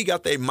 QB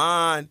got their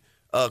mind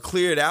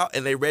cleared out,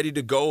 and they ready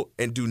to go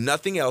and do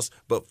nothing else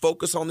but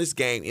focus on this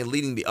game and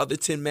leading the other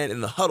 10 men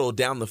in the huddle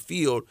down the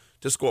field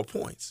to score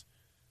points.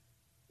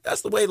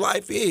 That's the way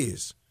life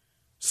is.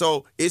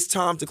 So it's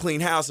time to clean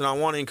house, and I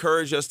want to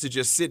encourage us to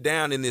just sit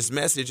down in this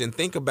message and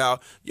think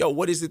about,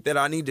 what is it that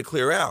I need to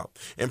clear out?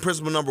 And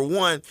principle number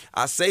one,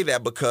 I say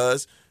that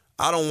because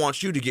I don't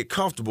want you to get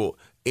comfortable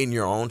in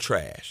your own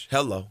trash.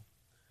 Hello.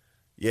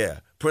 Yeah.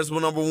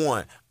 Principle number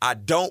one, I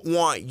don't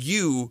want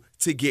you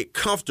to get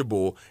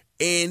comfortable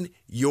in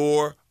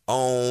your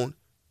own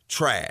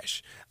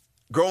trash.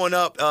 Growing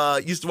up,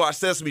 used to watch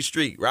Sesame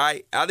Street,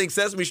 right? I think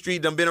Sesame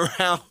Street done been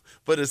around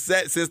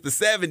since the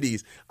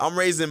 70s. I'm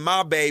raising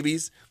my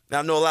babies. Now,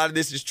 I know a lot of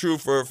this is true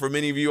for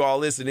many of you all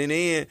listening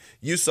in.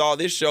 You saw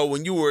this show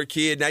when you were a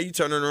kid. Now you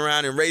turning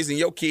around and raising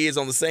your kids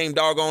on the same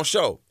doggone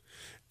show.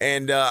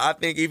 And I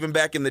think even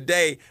back in the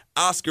day,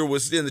 Oscar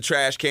was in the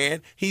trash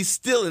can. He's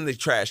still in the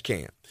trash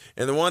can.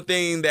 And the one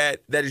thing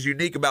that is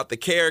unique about the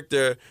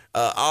character,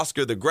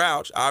 Oscar the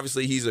Grouch,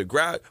 obviously he's a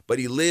grouch, but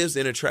he lives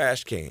in a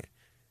trash can.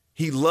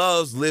 He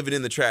loves living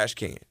in the trash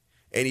can.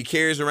 And he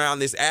carries around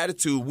this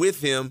attitude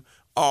with him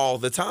all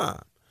the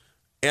time.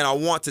 And I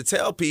want to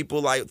tell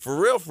people, like, for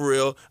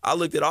real, I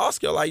looked at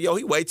Oscar like,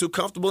 he way too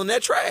comfortable in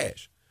that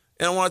trash.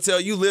 And I want to tell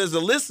you, as a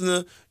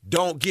listener,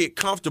 don't get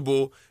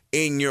comfortable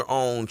in your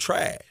own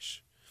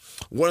trash.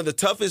 One of the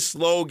toughest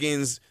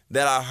slogans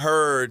that I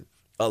heard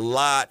a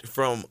lot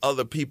from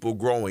other people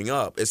growing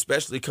up,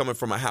 especially coming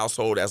from a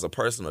household as a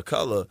person of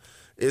color,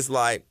 is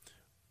like,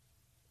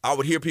 I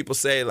would hear people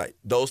say, like,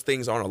 those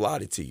things aren't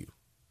allotted to you.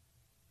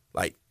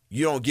 Like,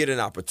 you don't get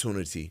an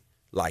opportunity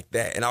like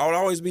that. And I would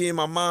always be in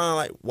my mind,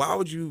 like, why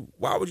would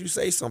you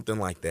say something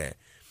like that?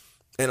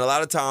 And a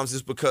lot of times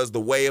it's because the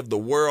way of the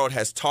world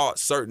has taught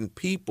certain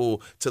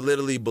people to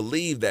literally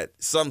believe that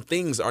some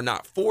things are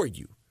not for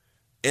you.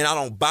 And I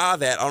don't buy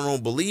that. I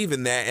don't believe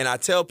in that. And I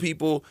tell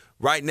people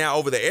right now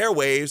over the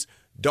airwaves,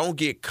 don't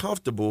get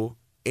comfortable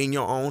in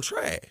your own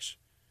trash.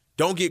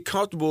 Don't get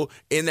comfortable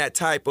in that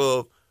type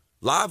of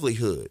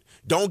livelihood.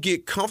 Don't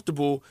get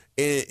comfortable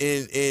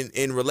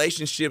in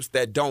relationships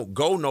that don't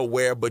go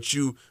nowhere, but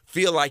you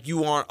feel like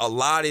you aren't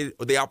allotted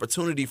the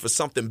opportunity for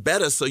something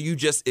better, so you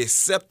just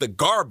accept the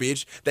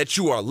garbage that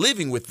you are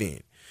living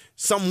within.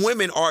 Some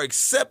women are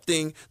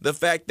accepting the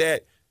fact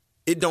that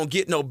it don't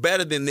get no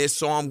better than this,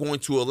 so I'm going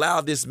to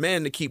allow this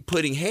man to keep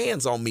putting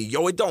hands on me.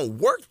 It don't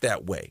work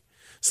that way.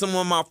 Some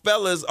of my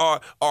fellas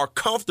are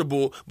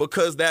comfortable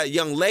because that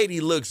young lady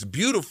looks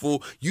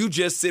beautiful. You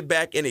just sit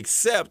back and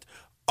accept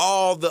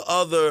all the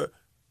other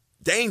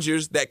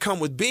dangers that come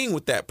with being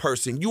with that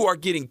person. You are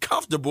getting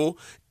comfortable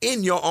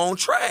in your own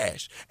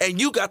trash.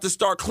 And you got to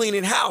start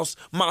cleaning house,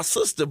 my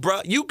sister,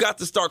 bruh. You got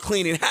to start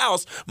cleaning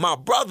house, my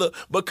brother,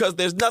 because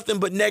there's nothing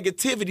but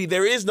negativity.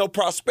 There is no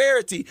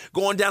prosperity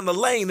going down the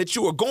lane that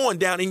you are going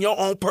down in your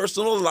own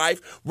personal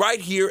life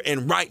right here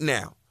and right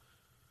now.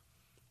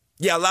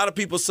 Yeah, a lot of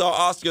people saw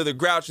Oscar the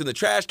Grouch in the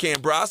trash can,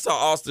 bro. I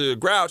saw Oscar the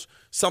Grouch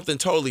something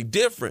totally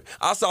different.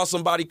 I saw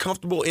somebody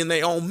comfortable in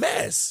their own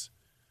mess.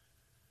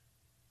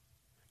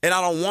 And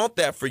I don't want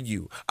that for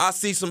you. I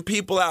see some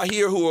people out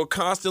here who are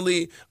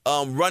constantly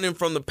running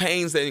from the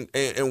pains and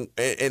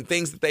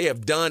things that they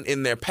have done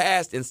in their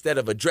past instead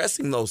of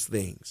addressing those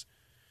things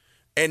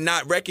and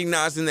not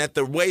recognizing that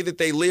the way that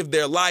they live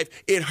their life,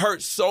 it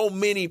hurts so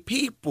many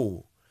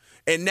people.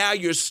 And now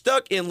you're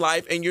stuck in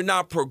life and you're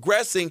not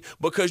progressing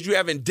because you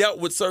haven't dealt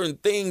with certain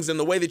things and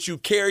the way that you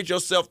carried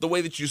yourself, the way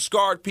that you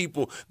scarred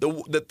people,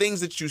 the things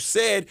that you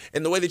said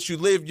and the way that you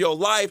lived your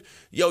life.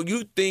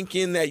 You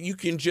thinking that you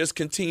can just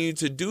continue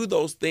to do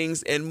those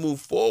things and move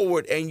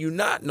forward, and you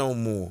not no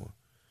more.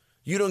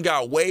 You done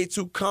got way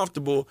too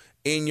comfortable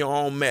in your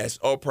own mess.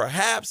 Or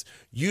perhaps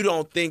you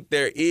don't think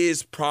there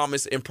is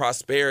promise and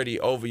prosperity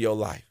over your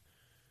life.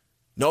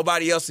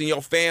 Nobody else in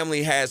your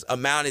family has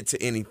amounted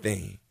to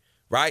anything.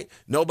 Right?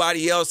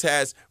 Nobody else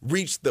has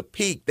reached the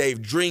peak.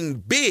 They've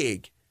dreamed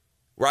big,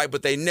 right?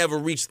 But they never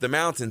reached the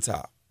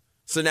mountaintop.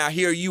 So now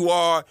here you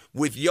are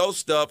with your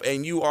stuff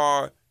and you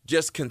are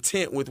just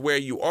content with where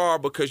you are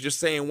because you're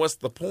saying, what's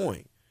the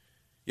point?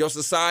 Your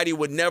society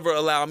would never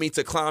allow me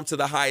to climb to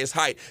the highest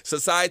height.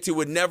 Society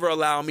would never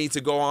allow me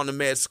to go on to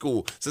med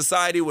school.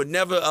 Society would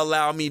never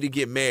allow me to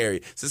get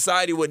married.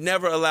 Society would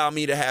never allow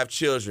me to have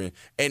children.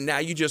 And now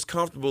you're just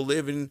comfortable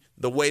living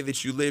the way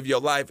that you live your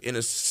life in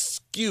a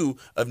skew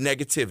of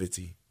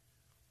negativity.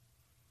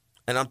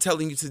 And I'm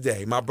telling you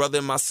today, my brother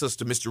and my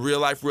sister, Mr. Real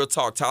Life, Real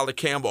Talk, Tyler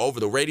Campbell, over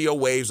the radio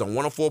waves on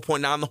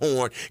 104.9 The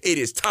Horn, it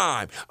is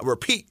time, I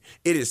repeat,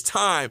 it is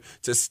time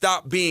to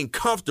stop being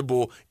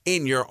comfortable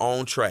in your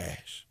own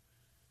trash.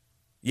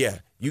 Yeah,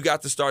 you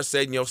got to start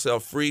setting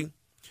yourself free.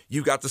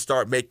 You got to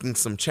start making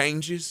some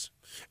changes.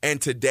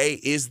 And today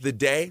is the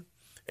day.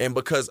 And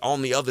because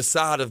on the other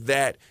side of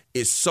that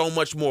is so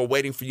much more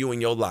waiting for you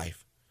in your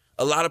life.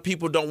 A lot of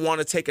people don't want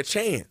to take a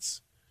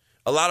chance.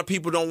 A lot of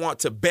people don't want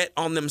to bet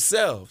on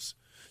themselves.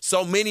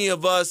 So many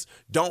of us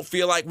don't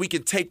feel like we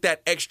can take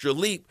that extra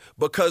leap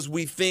because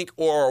we think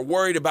or are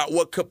worried about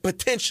what could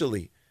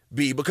potentially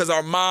be, because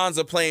our minds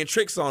are playing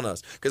tricks on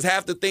us. Because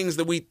half the things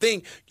that we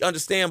think,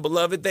 understand,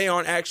 beloved, they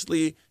aren't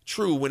actually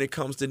true when it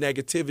comes to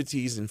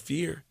negativities and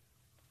fear.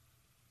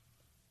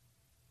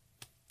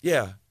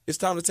 Yeah, it's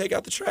time to take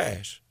out the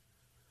trash.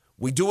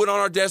 We do it on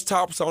our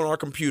desktops, on our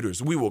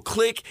computers. We will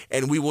click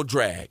and we will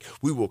drag.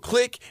 We will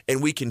click and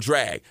we can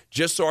drag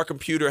just so our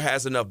computer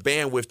has enough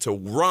bandwidth to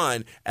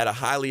run at a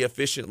highly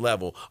efficient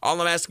level. All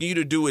I'm asking you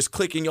to do is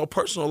click in your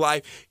personal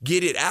life,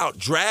 get it out,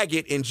 drag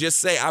it, and just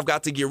say, I've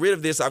got to get rid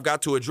of this. I've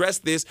got to address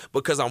this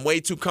because I'm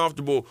way too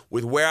comfortable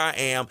with where I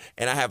am,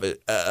 and I have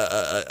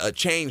a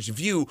changed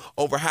view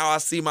over how I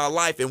see my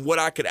life and what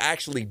I could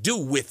actually do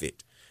with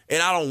it.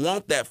 And I don't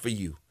want that for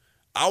you.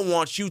 I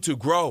want you to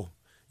grow.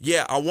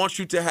 Yeah, I want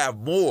you to have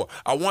more.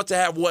 I want you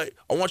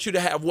to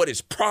have what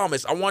is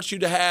promised. I want you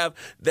to have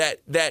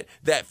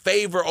that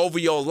favor over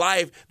your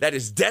life that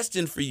is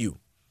destined for you,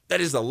 that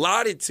is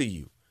allotted to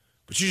you.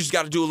 But you just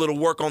got to do a little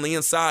work on the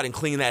inside and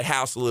clean that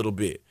house a little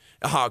bit.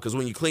 Because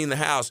when you clean the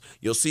house,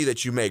 you'll see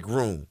that you make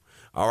room.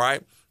 All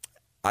right?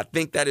 I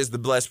think that is the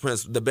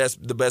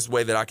best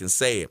way that I can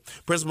say it.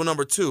 Principle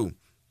number two,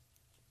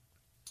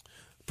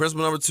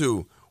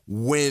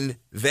 when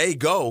they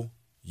go,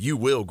 you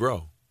will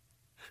grow.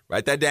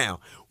 Write that down.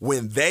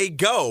 When they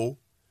go,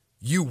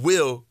 you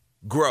will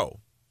grow.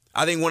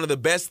 I think one of the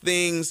best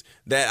things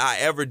that I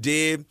ever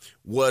did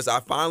was I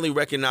finally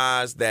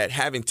recognized that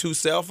having two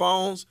cell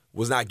phones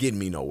was not getting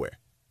me nowhere.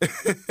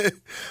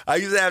 I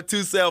used to have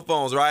two cell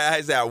phones, right? I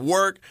used to have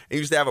work and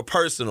used to have a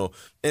personal.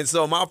 And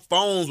so my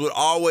phones would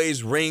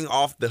always ring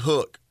off the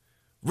hook.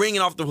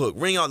 Ringing off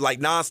like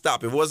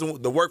nonstop. It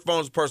wasn't the work phone, it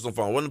was the personal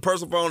phone. When the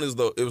personal phone,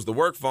 it was the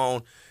work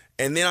phone.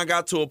 And then I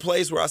got to a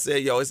place where I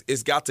said,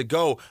 it's got to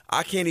go.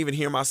 I can't even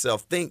hear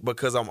myself think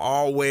because I'm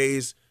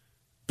always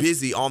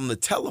busy on the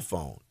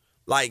telephone.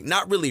 Like,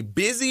 not really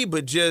busy,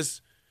 but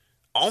just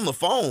on the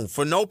phone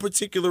for no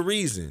particular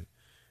reason.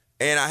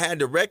 And I had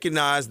to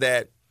recognize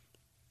that,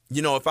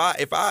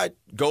 if I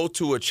go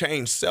to a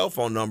changed cell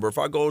phone number, if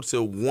I go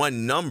to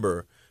one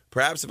number,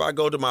 perhaps if I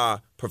go to my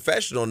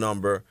professional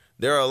number,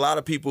 there are a lot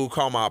of people who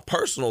call my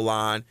personal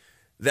line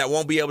that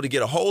won't be able to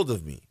get a hold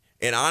of me.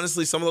 And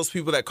honestly, some of those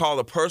people that call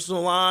the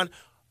personal line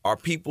are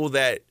people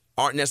that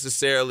aren't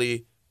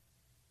necessarily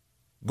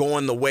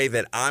going the way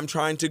that I'm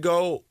trying to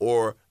go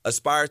or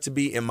aspire to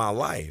be in my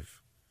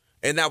life.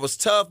 And that was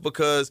tough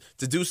because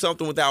to do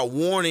something without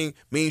warning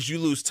means you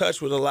lose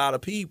touch with a lot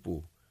of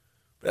people.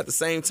 But at the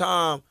same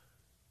time,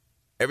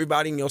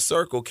 everybody in your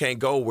circle can't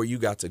go where you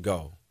got to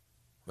go.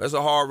 That's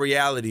a hard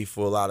reality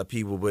for a lot of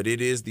people, but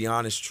it is the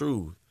honest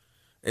truth.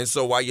 And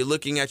so while you're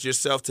looking at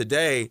yourself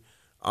today,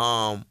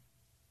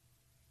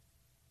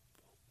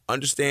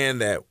 understand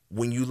that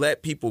when you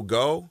let people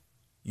go,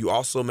 you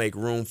also make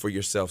room for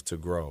yourself to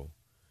grow.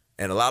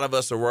 And a lot of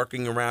us are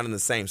working around in the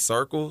same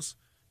circles,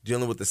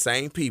 dealing with the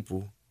same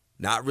people,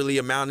 not really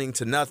amounting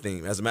to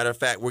nothing. As a matter of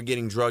fact, we're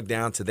getting drugged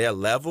down to their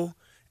level,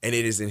 and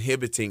it is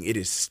inhibiting, it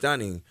is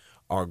stunning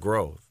our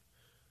growth.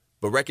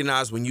 But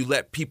recognize when you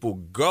let people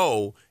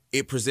go,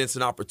 it presents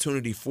an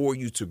opportunity for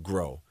you to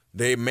grow.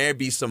 There may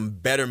be some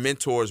better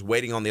mentors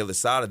waiting on the other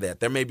side of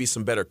that. There may be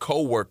some better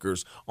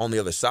coworkers on the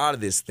other side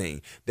of this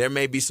thing. There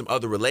may be some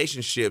other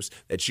relationships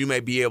that you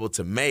may be able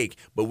to make,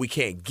 but we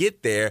can't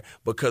get there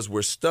because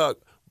we're stuck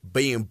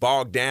being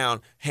bogged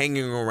down,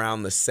 hanging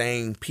around the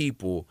same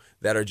people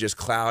that are just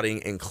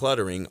clouding and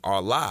cluttering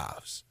our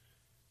lives.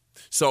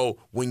 So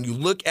when you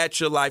look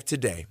at your life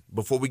today,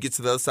 before we get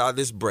to the other side of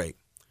this break,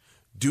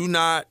 do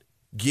not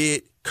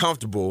get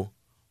comfortable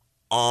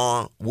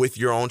with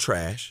your own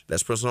trash.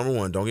 That's principle number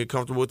one. Don't get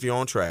comfortable with your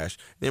own trash.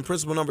 Then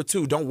principle number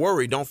two, don't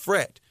worry, don't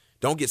fret,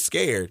 don't get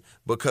scared,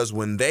 because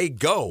when they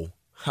go,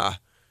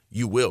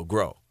 you will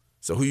grow.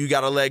 So who you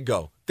got to let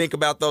go? Think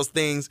about those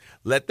things.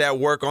 Let that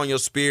work on your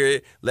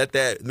spirit. Let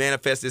that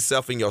manifest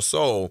itself in your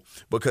soul,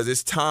 because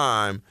it's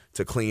time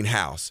to clean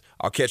house.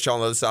 I'll catch you on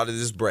the other side of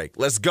this break.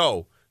 Let's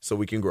go so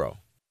we can grow.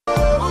 Ooh,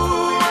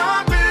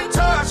 I've been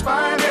touched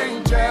by an angel.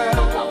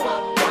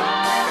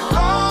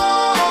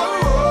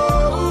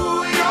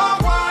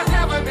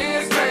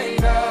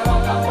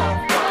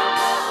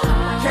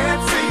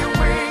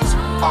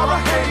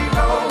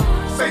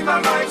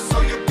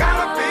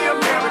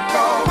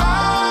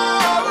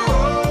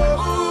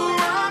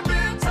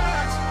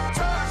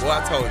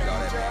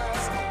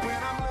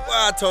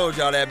 I told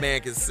y'all that man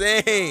can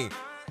sing.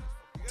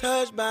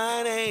 Touched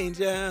by an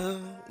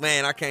angel.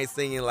 Man, I can't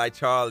sing it like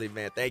Charlie,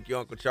 man. Thank you,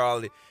 Uncle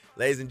Charlie.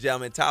 Ladies and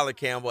gentlemen, Tyler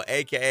Campbell,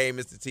 a.k.a.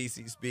 Mr.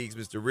 TC Speaks,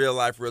 Mr. Real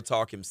Life, Real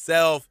Talk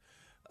himself.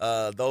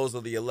 Those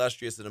are the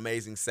illustrious and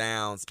amazing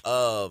sounds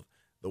of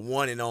the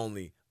one and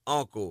only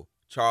Uncle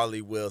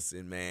Charlie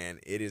Wilson, man.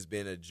 It has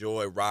been a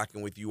joy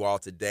rocking with you all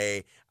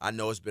today. I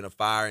know it's been a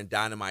fire and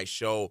dynamite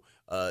show.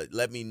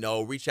 Let me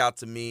know. Reach out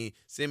to me.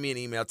 Send me an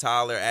email,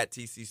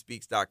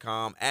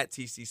 Tyler@tcspeaks.com,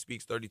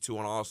 @tcspeaks32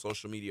 on all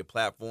social media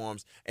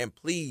platforms. And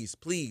please,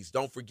 please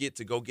don't forget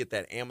to go get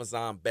that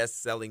Amazon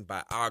best-selling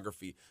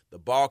biography. The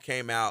ball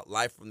came out,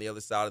 Life from the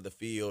Other Side of the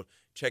Field.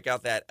 Check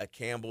out that A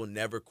Campbell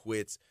Never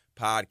Quits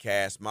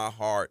podcast. My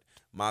heart,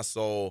 my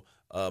soul,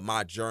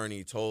 my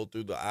journey told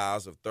through the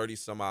eyes of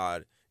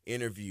 30-some-odd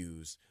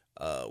interviews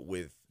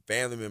with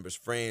family members,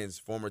 friends,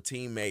 former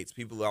teammates,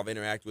 people who I've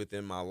interacted with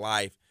in my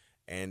life,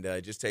 and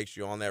it just takes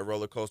you on that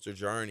roller coaster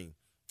journey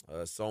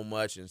so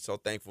much, and so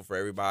thankful for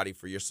everybody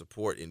for your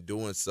support in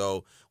doing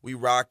so. We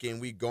rocking,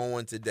 we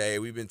going today.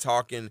 We've been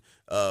talking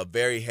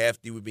very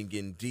hefty. We've been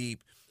getting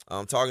deep.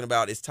 Talking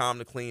about it's time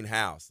to clean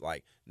house,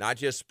 like not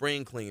just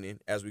spring cleaning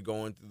as we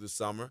go into the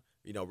summer,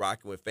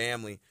 rocking with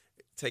family,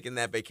 taking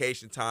that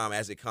vacation time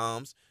as it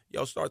comes.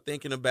 Start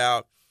thinking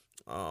about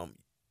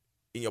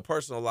in your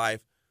personal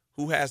life,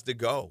 who has to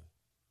go,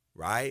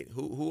 right?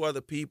 Who are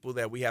the people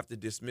that we have to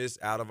dismiss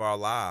out of our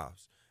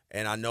lives?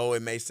 And I know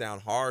it may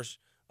sound harsh,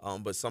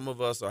 but some of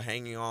us are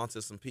hanging on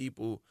to some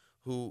people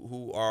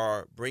who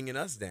are bringing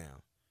us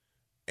down.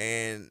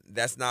 And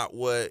that's not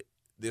what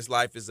this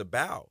life is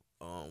about.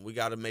 We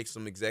got to make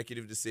some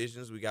executive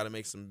decisions. We got to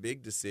make some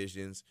big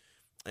decisions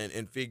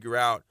and figure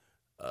out,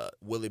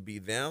 will it be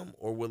them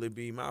or will it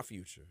be my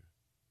future,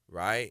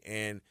 right?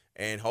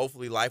 And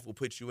hopefully life will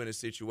put you in a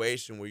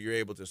situation where you're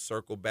able to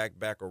circle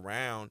back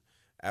around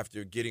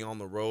after getting on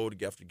the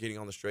road, after getting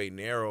on the straight and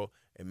narrow,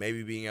 and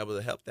maybe being able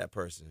to help that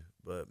person.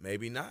 But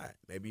maybe not.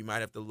 Maybe you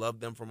might have to love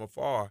them from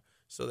afar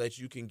so that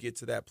you can get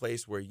to that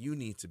place where you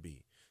need to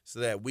be, so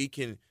that we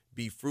can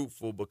be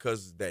fruitful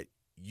because that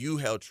you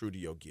held true to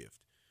your gift,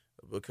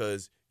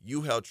 because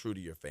you held true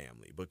to your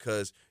family,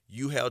 because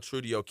you held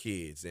true to your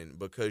kids, and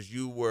because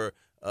you were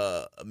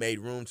made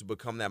room to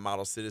become that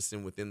model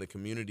citizen within the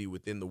community,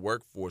 within the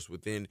workforce,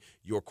 within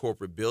your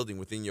corporate building,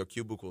 within your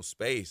cubicle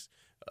space,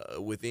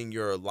 within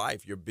your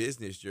life, your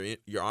business,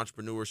 your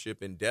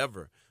entrepreneurship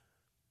endeavor.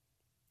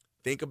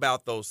 Think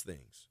about those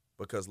things,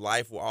 because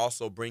life will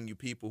also bring you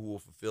people who will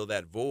fulfill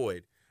that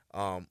void,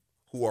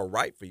 who are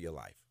right for your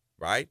life,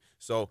 right?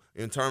 So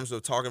in terms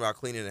of talking about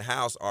cleaning the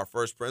house, our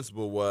first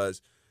principle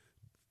was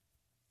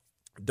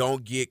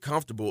don't get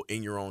comfortable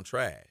in your own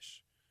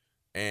trash.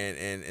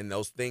 And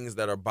those things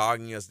that are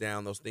bogging us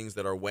down, those things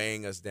that are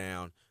weighing us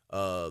down,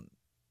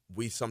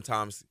 we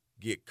sometimes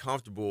get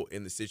comfortable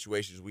in the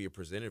situations we have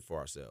presented for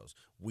ourselves.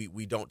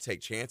 We don't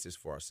take chances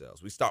for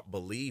ourselves. We stop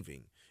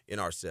believing in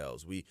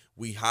ourselves.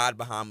 We hide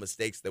behind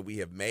mistakes that we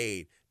have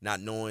made, not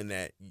knowing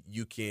that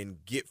you can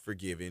get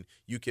forgiven,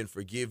 you can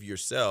forgive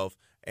yourself,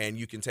 and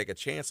you can take a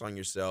chance on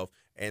yourself,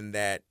 and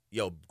that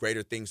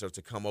greater things are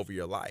to come over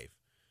your life.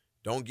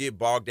 Don't get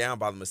bogged down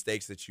by the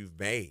mistakes that you've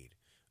made.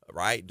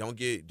 Right? Don't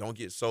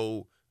get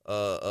so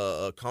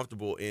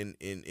comfortable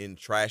in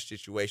trash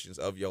situations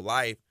of your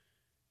life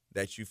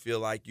that you feel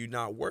like you're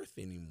not worth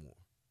anymore.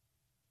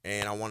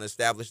 And I want to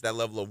establish that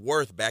level of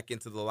worth back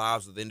into the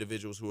lives of the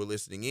individuals who are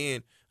listening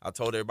in. I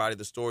told everybody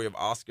the story of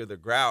Oscar the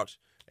Grouch,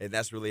 and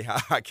that's really how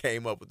I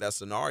came up with that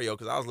scenario,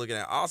 because I was looking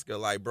at Oscar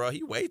like, bro,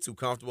 he way too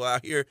comfortable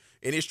out here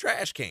in his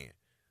trash can.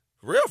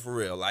 For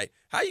real. Like,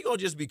 how you going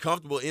to just be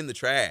comfortable in the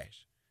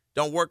trash?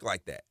 Don't work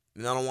like that.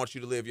 And I don't want you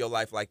to live your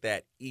life like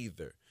that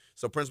either.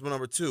 So principle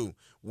number 2,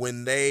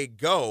 when they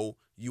go,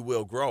 you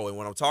will grow. And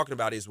what I'm talking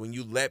about is when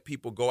you let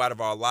people go out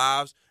of our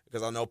lives,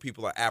 because I know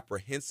people are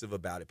apprehensive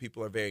about it.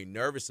 People are very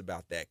nervous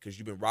about that because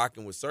you've been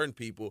rocking with certain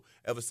people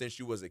ever since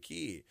you was a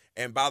kid.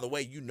 And by the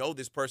way,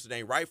 this person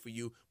ain't right for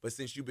you, but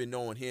since you've been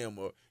knowing him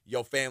or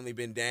your family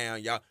been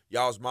down,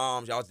 y'all's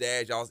moms, y'all's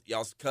dads,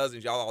 y'all's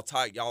cousins, y'all all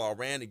tight, y'all all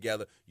ran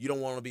together, you don't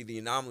want to be the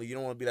anomaly. You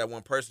don't want to be that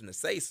one person to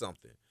say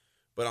something.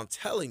 But I'm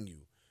telling you,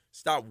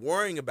 stop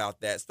worrying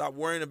about that. Stop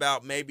worrying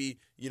about maybe,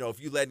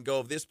 if you letting go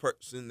of this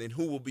person, then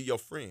who will be your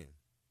friend,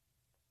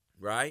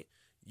 right?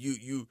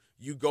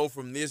 You go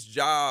from this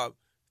job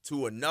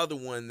to another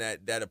one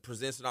that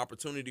presents an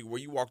opportunity where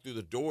you walk through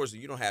the doors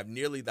and you don't have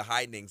nearly the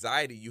heightened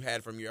anxiety you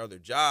had from your other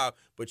job,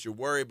 but you're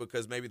worried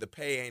because maybe the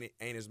pay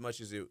ain't as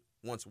much as it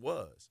once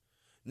was.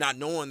 Not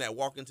knowing that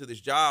walking to this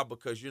job,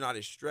 because you're not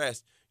as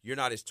stressed, you're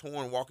not as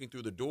torn walking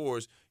through the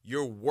doors,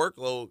 your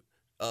workload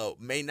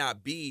may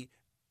not be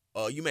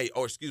you may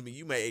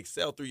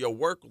excel through your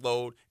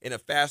workload in a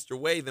faster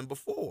way than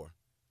before.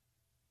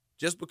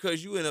 Just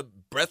because you're in a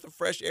breath of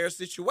fresh air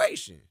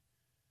situation,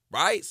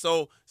 right?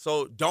 So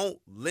don't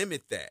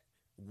limit that.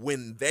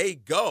 When they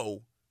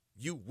go,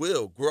 you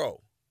will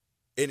grow.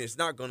 And it's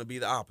not going to be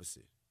the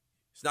opposite.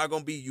 It's not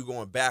going to be you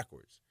going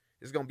backwards.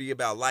 It's going to be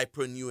about life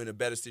putting you in a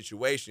better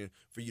situation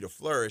for you to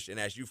flourish. And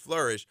as you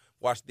flourish,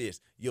 watch this,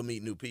 you'll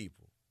meet new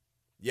people.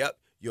 Yep,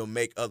 you'll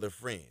make other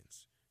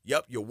friends.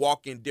 Yep, you'll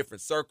walk in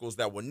different circles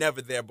that were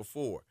never there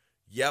before.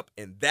 Yep,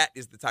 and that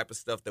is the type of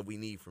stuff that we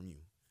need from you.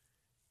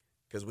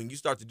 Because when you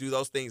start to do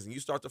those things and you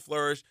start to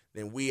flourish,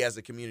 then we as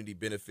a community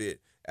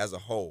benefit as a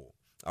whole.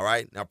 All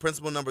right? Now,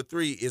 principle number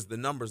 3 is the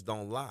numbers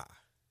don't lie.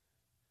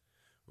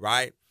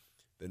 right?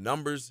 The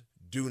numbers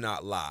do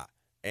not lie.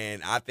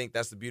 And I think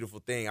that's the beautiful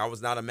thing. I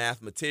was not a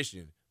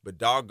mathematician, but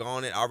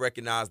doggone it, I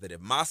recognize that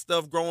if my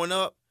stuff growing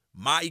up,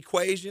 my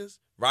equations,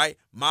 right,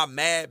 my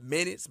mad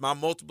minutes, my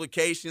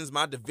multiplications,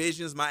 my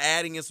divisions, my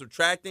adding and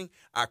subtracting,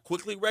 I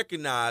quickly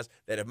recognize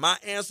that if my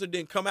answer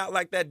didn't come out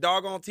like that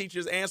doggone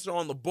teacher's answer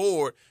on the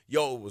board, it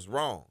was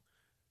wrong.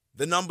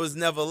 The numbers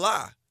never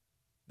lie.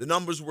 The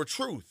numbers were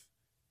truth.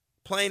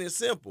 Plain and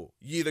simple.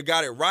 You either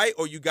got it right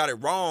or you got it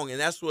wrong, and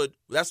that's what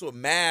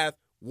math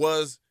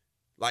was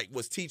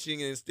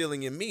teaching and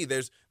instilling in me.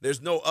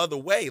 There's no other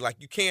way. Like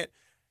you can't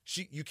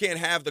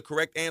have the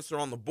correct answer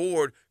on the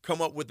board,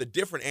 come up with a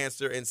different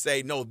answer and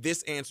say, no,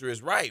 this answer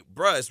is right.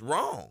 Bruh, it's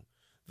wrong.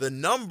 The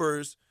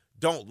numbers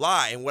don't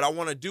lie. And what I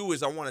want to do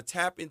is I want to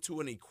tap into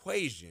an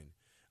equation.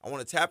 I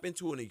want to tap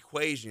into an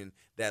equation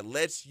that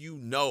lets you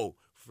know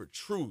for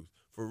truth,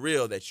 for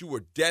real, that you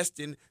were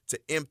destined to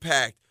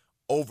impact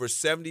over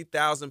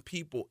 70,000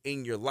 people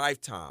in your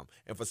lifetime.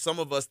 And for some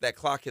of us, that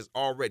clock has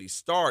already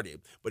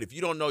started. But if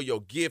you don't know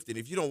your gift, and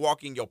if you don't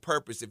walk in your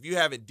purpose, if you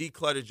haven't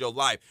decluttered your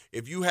life,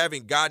 if you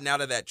haven't gotten out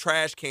of that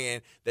trash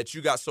can that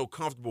you got so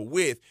comfortable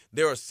with,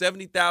 there are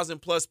 70,000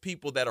 plus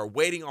people that are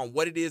waiting on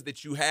what it is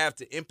that you have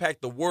to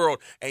impact the world,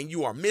 and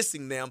you are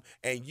missing them.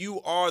 And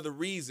you are the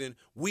reason,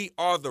 we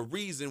are the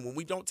reason when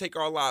we don't take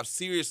our lives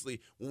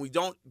seriously, when we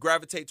don't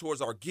gravitate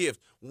towards our gift,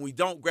 when we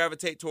don't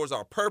gravitate towards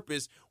our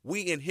purpose,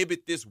 we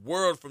inhibit this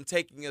world from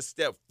taking a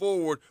step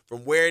forward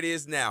from where it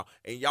is now.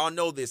 And y'all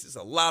know this. It's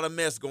a lot of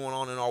mess going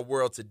on in our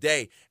world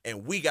today.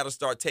 And we got to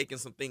start taking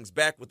some things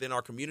back within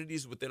our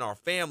communities, within our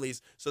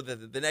families, so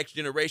that the next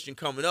generation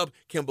coming up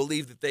can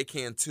believe that they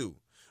can too.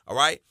 All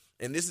right?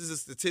 And this is a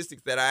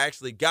statistic that I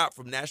actually got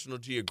from National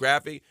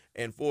Geographic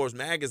and Forbes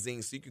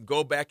magazine, so you can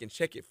go back and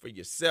check it for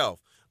yourself.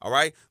 All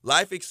right?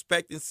 Life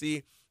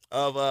expectancy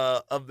of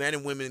men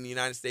and women in the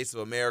United States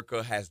of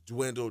America has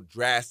dwindled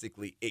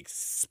drastically,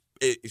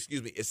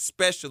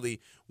 especially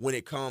when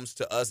it comes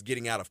to us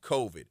getting out of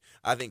COVID.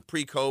 I think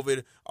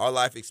pre-COVID, our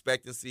life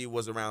expectancy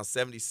was around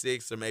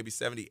 76 or maybe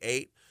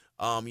 78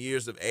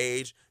 years of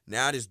age.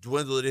 Now it has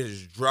dwindled. It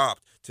has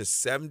dropped to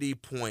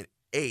 70.8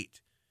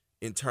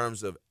 in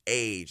terms of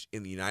age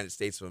in the United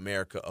States of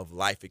America of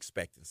life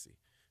expectancy.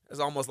 That's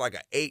almost like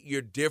an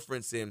 8-year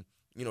difference in,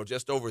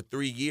 just over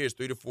 3 years,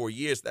 3 to 4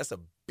 years. That's a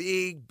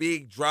big,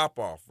 big drop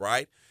off,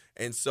 right?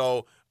 And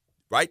so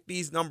write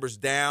these numbers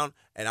down,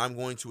 and I'm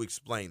going to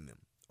explain them,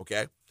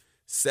 okay?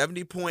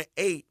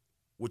 70.8,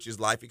 which is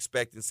life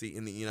expectancy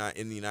in the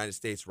United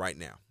States right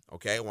now,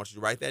 okay? I want you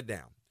to write that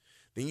down.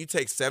 Then you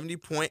take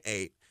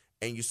 70.8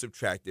 and you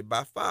subtract it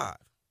by 5,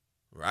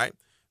 right?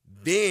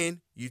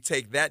 Then you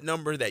take that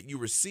number that you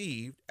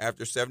received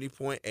after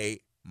 70.8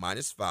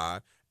 minus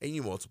 5, and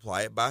you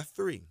multiply it by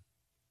 3.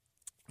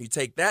 You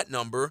take that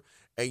number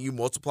and you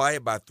multiply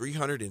it by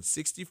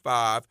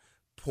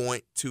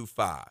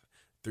 365.25.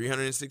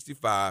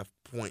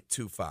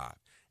 365.25,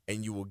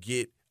 and you will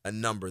get a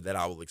number that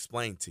I will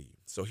explain to you.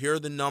 So here are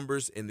the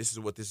numbers, and this is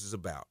what this is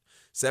about.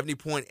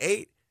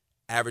 70.8,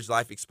 average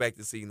life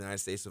expectancy in the United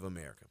States of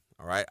America.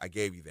 All right, I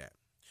gave you that.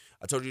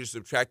 I told you to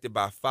subtract it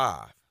by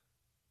 5.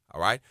 All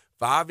right,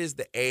 5 is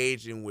the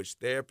age in which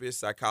therapists,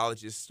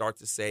 psychologists start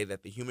to say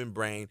that the human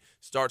brain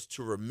starts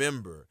to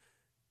remember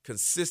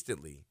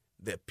consistently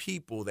the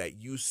people that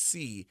you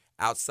see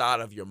outside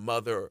of your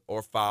mother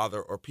or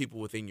father or people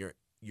within your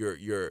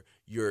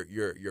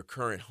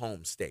current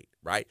home state,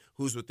 right?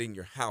 Who's within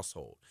your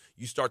household.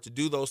 You start to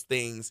do those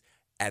things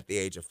at the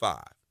age of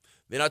 5.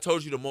 Then I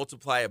told you to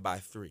multiply it by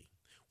 3.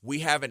 We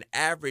have an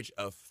average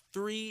of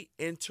 3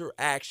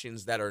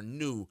 interactions that are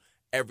new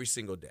every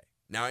single day.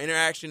 Now,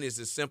 interaction is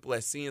as simple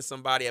as seeing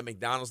somebody at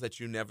McDonald's that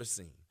you've never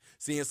seen,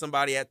 seeing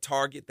somebody at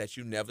Target that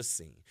you've never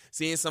seen,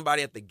 seeing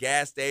somebody at the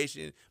gas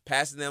station,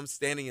 passing them,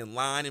 standing in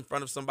line in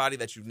front of somebody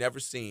that you've never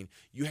seen.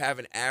 You have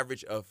an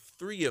average of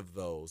 3 of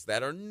those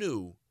that are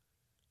new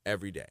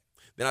every day.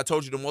 Then I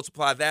told you to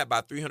multiply that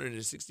by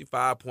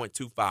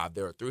 365.25.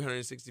 There are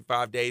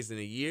 365 days in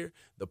a year.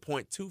 The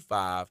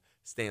 0.25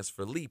 stands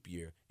for leap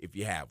year if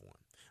you have one.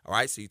 All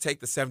right, so you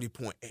take the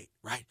 70.8,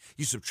 right?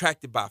 You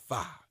subtract it by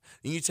 5.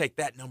 Then you take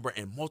that number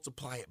and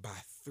multiply it by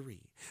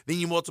 3. Then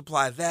you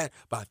multiply that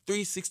by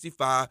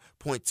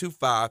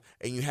 365.25,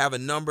 and you have a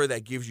number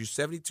that gives you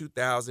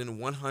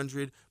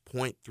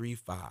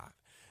 72,100.35.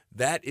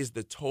 That is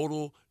the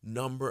total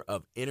number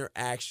of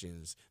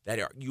interactions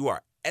that you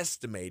are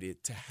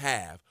estimated to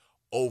have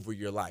over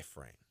your life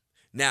frame.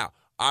 Now,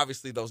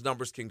 obviously, those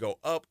numbers can go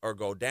up or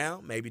go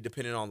down, maybe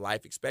depending on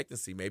life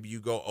expectancy. Maybe you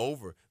go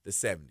over the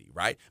 70,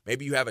 right?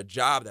 Maybe you have a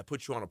job that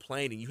puts you on a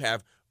plane and you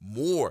have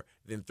more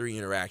than 3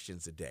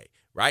 interactions a day,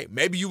 right?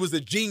 Maybe you was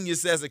a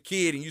genius as a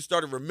kid and you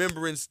started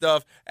remembering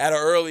stuff at an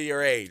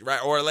earlier age,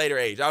 right, or a later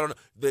age. I don't know.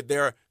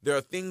 There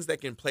are things that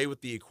can play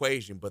with the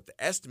equation, but the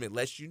estimate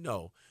lets you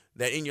know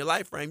that in your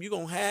life frame, you're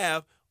going to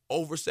have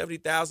over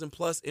 70,000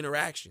 plus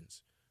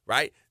interactions,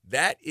 right?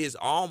 That is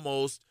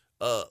almost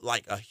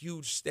like a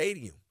huge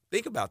stadium.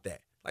 Think about that.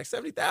 Like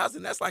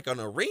 70,000, that's like an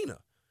arena,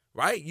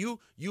 right? You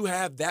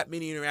have that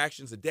many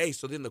interactions a day.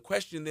 So then the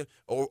question then,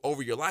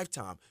 over your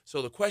lifetime.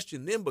 So the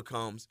question then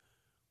becomes,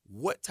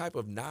 what type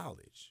of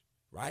knowledge,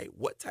 right?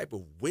 What type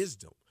of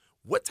wisdom?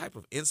 What type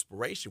of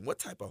inspiration? What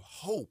type of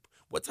hope?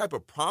 What type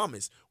of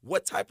promise?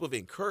 What type of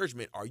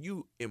encouragement are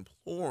you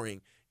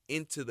imploring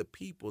into the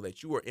people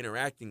that you are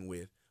interacting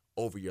with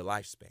over your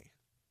lifespan?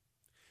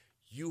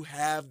 You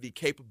have the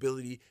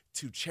capability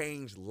to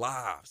change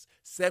lives,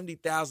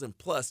 70,000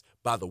 plus,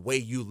 by the way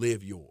you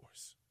live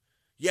yours.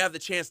 You have the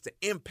chance to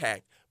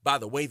impact by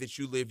the way that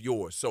you live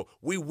yours. So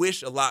we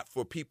wish a lot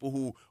for people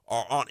who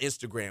are on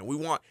Instagram. We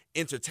want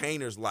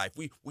entertainers' life.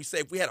 We say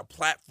if we had a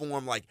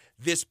platform like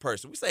this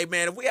person, we say,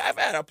 man, if we have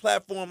had a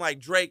platform like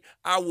Drake,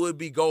 I would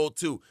be gold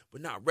too.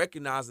 But not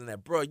recognizing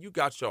that, bro, you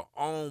got your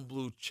own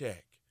blue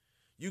check.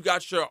 You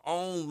got your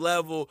own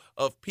level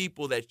of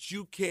people that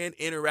you can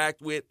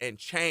interact with and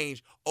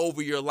change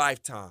over your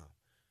lifetime.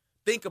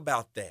 Think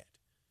about that.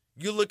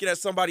 You're looking at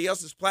somebody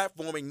else's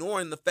platform,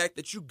 ignoring the fact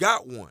that you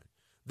got one.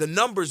 The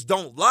numbers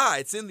don't lie.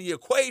 It's in the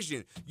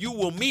equation. You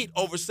will meet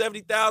over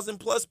 70,000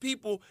 plus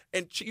people,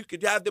 and you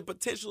could have the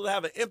potential to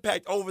have an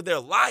impact over their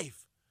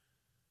life.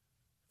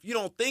 If you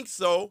don't think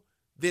so,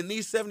 then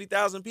these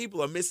 70,000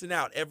 people are missing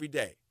out every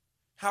day.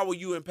 How will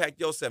you impact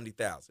your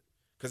 70,000?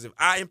 Because if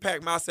I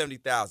impact my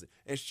 70,000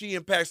 and she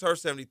impacts her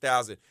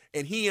 70,000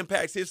 and he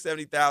impacts his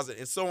 70,000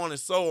 and so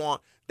on,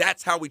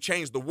 that's how we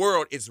change the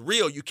world. It's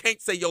real. You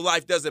can't say your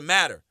life doesn't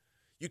matter.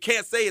 You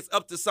can't say it's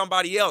up to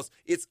somebody else.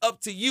 It's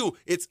up to you.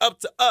 It's up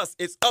to us.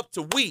 It's up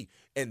to we.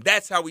 And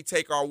that's how we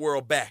take our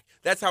world back.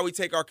 That's how we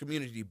take our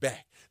community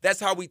back. That's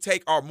how we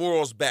take our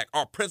morals back,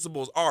 our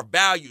principles, our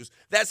values.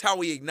 That's how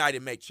we ignite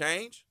and make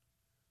change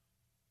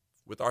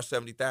with our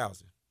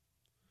 70,000.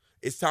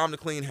 It's time to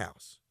clean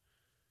house.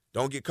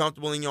 Don't get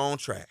comfortable in your own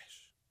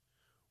trash.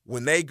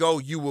 When they go,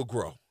 you will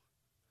grow.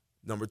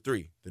 Number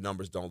 3, the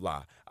numbers don't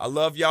lie. I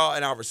love y'all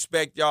and I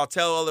respect y'all.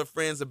 Tell other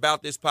friends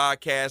about this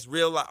podcast,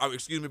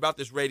 about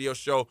this radio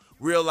show,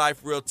 Real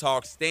Life, Real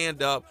Talk.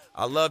 Stand up.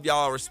 I love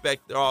y'all. I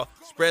respect y'all.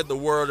 Spread the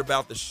word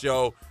about the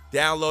show.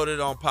 Download it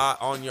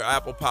on your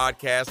Apple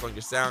Podcast, on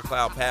your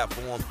SoundCloud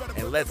platform,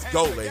 and let's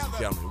go, ladies and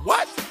gentlemen.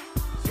 What?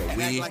 So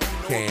we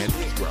can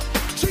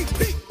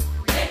grow.